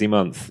of that busy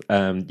month,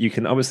 you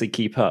can obviously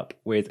keep up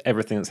with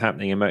everything that's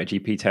happening in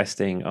MotoGP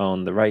testing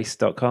on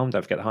therace.com.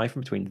 Don't forget the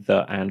hyphen between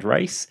the and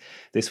race.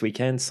 This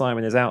weekend,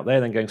 Simon is out there,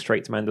 then going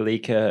straight to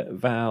Mandalika.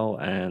 Val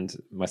and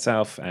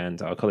myself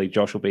and our colleague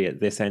Josh will be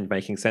at this end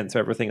making sense of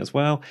everything as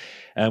well.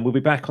 We'll be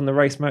back on the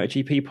Race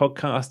MotoGP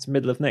podcast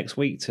middle of next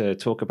week to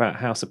talk about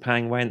how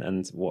Sepang went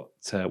and what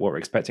we're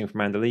expecting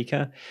from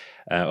Mandalika.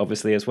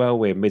 Obviously, as well,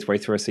 we're midway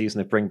through a season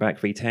of Bring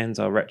Back V10s,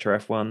 our Retro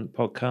F1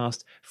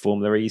 podcast.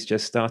 Formula E's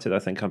just started. I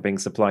think I'm being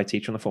supply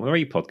teacher on the Formula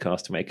E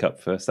podcast to make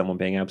up for someone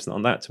being absent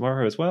on that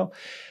tomorrow as well.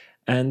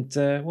 And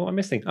what am I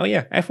missing? Oh,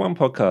 yeah, F1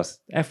 podcast.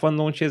 F1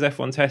 launches,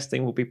 F1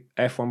 testing. Will be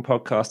F1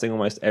 podcasting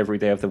almost every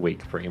day of the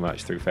week, pretty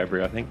much through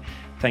February, I think.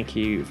 Thank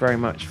you very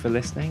much for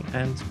listening,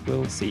 and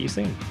we'll see you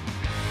soon.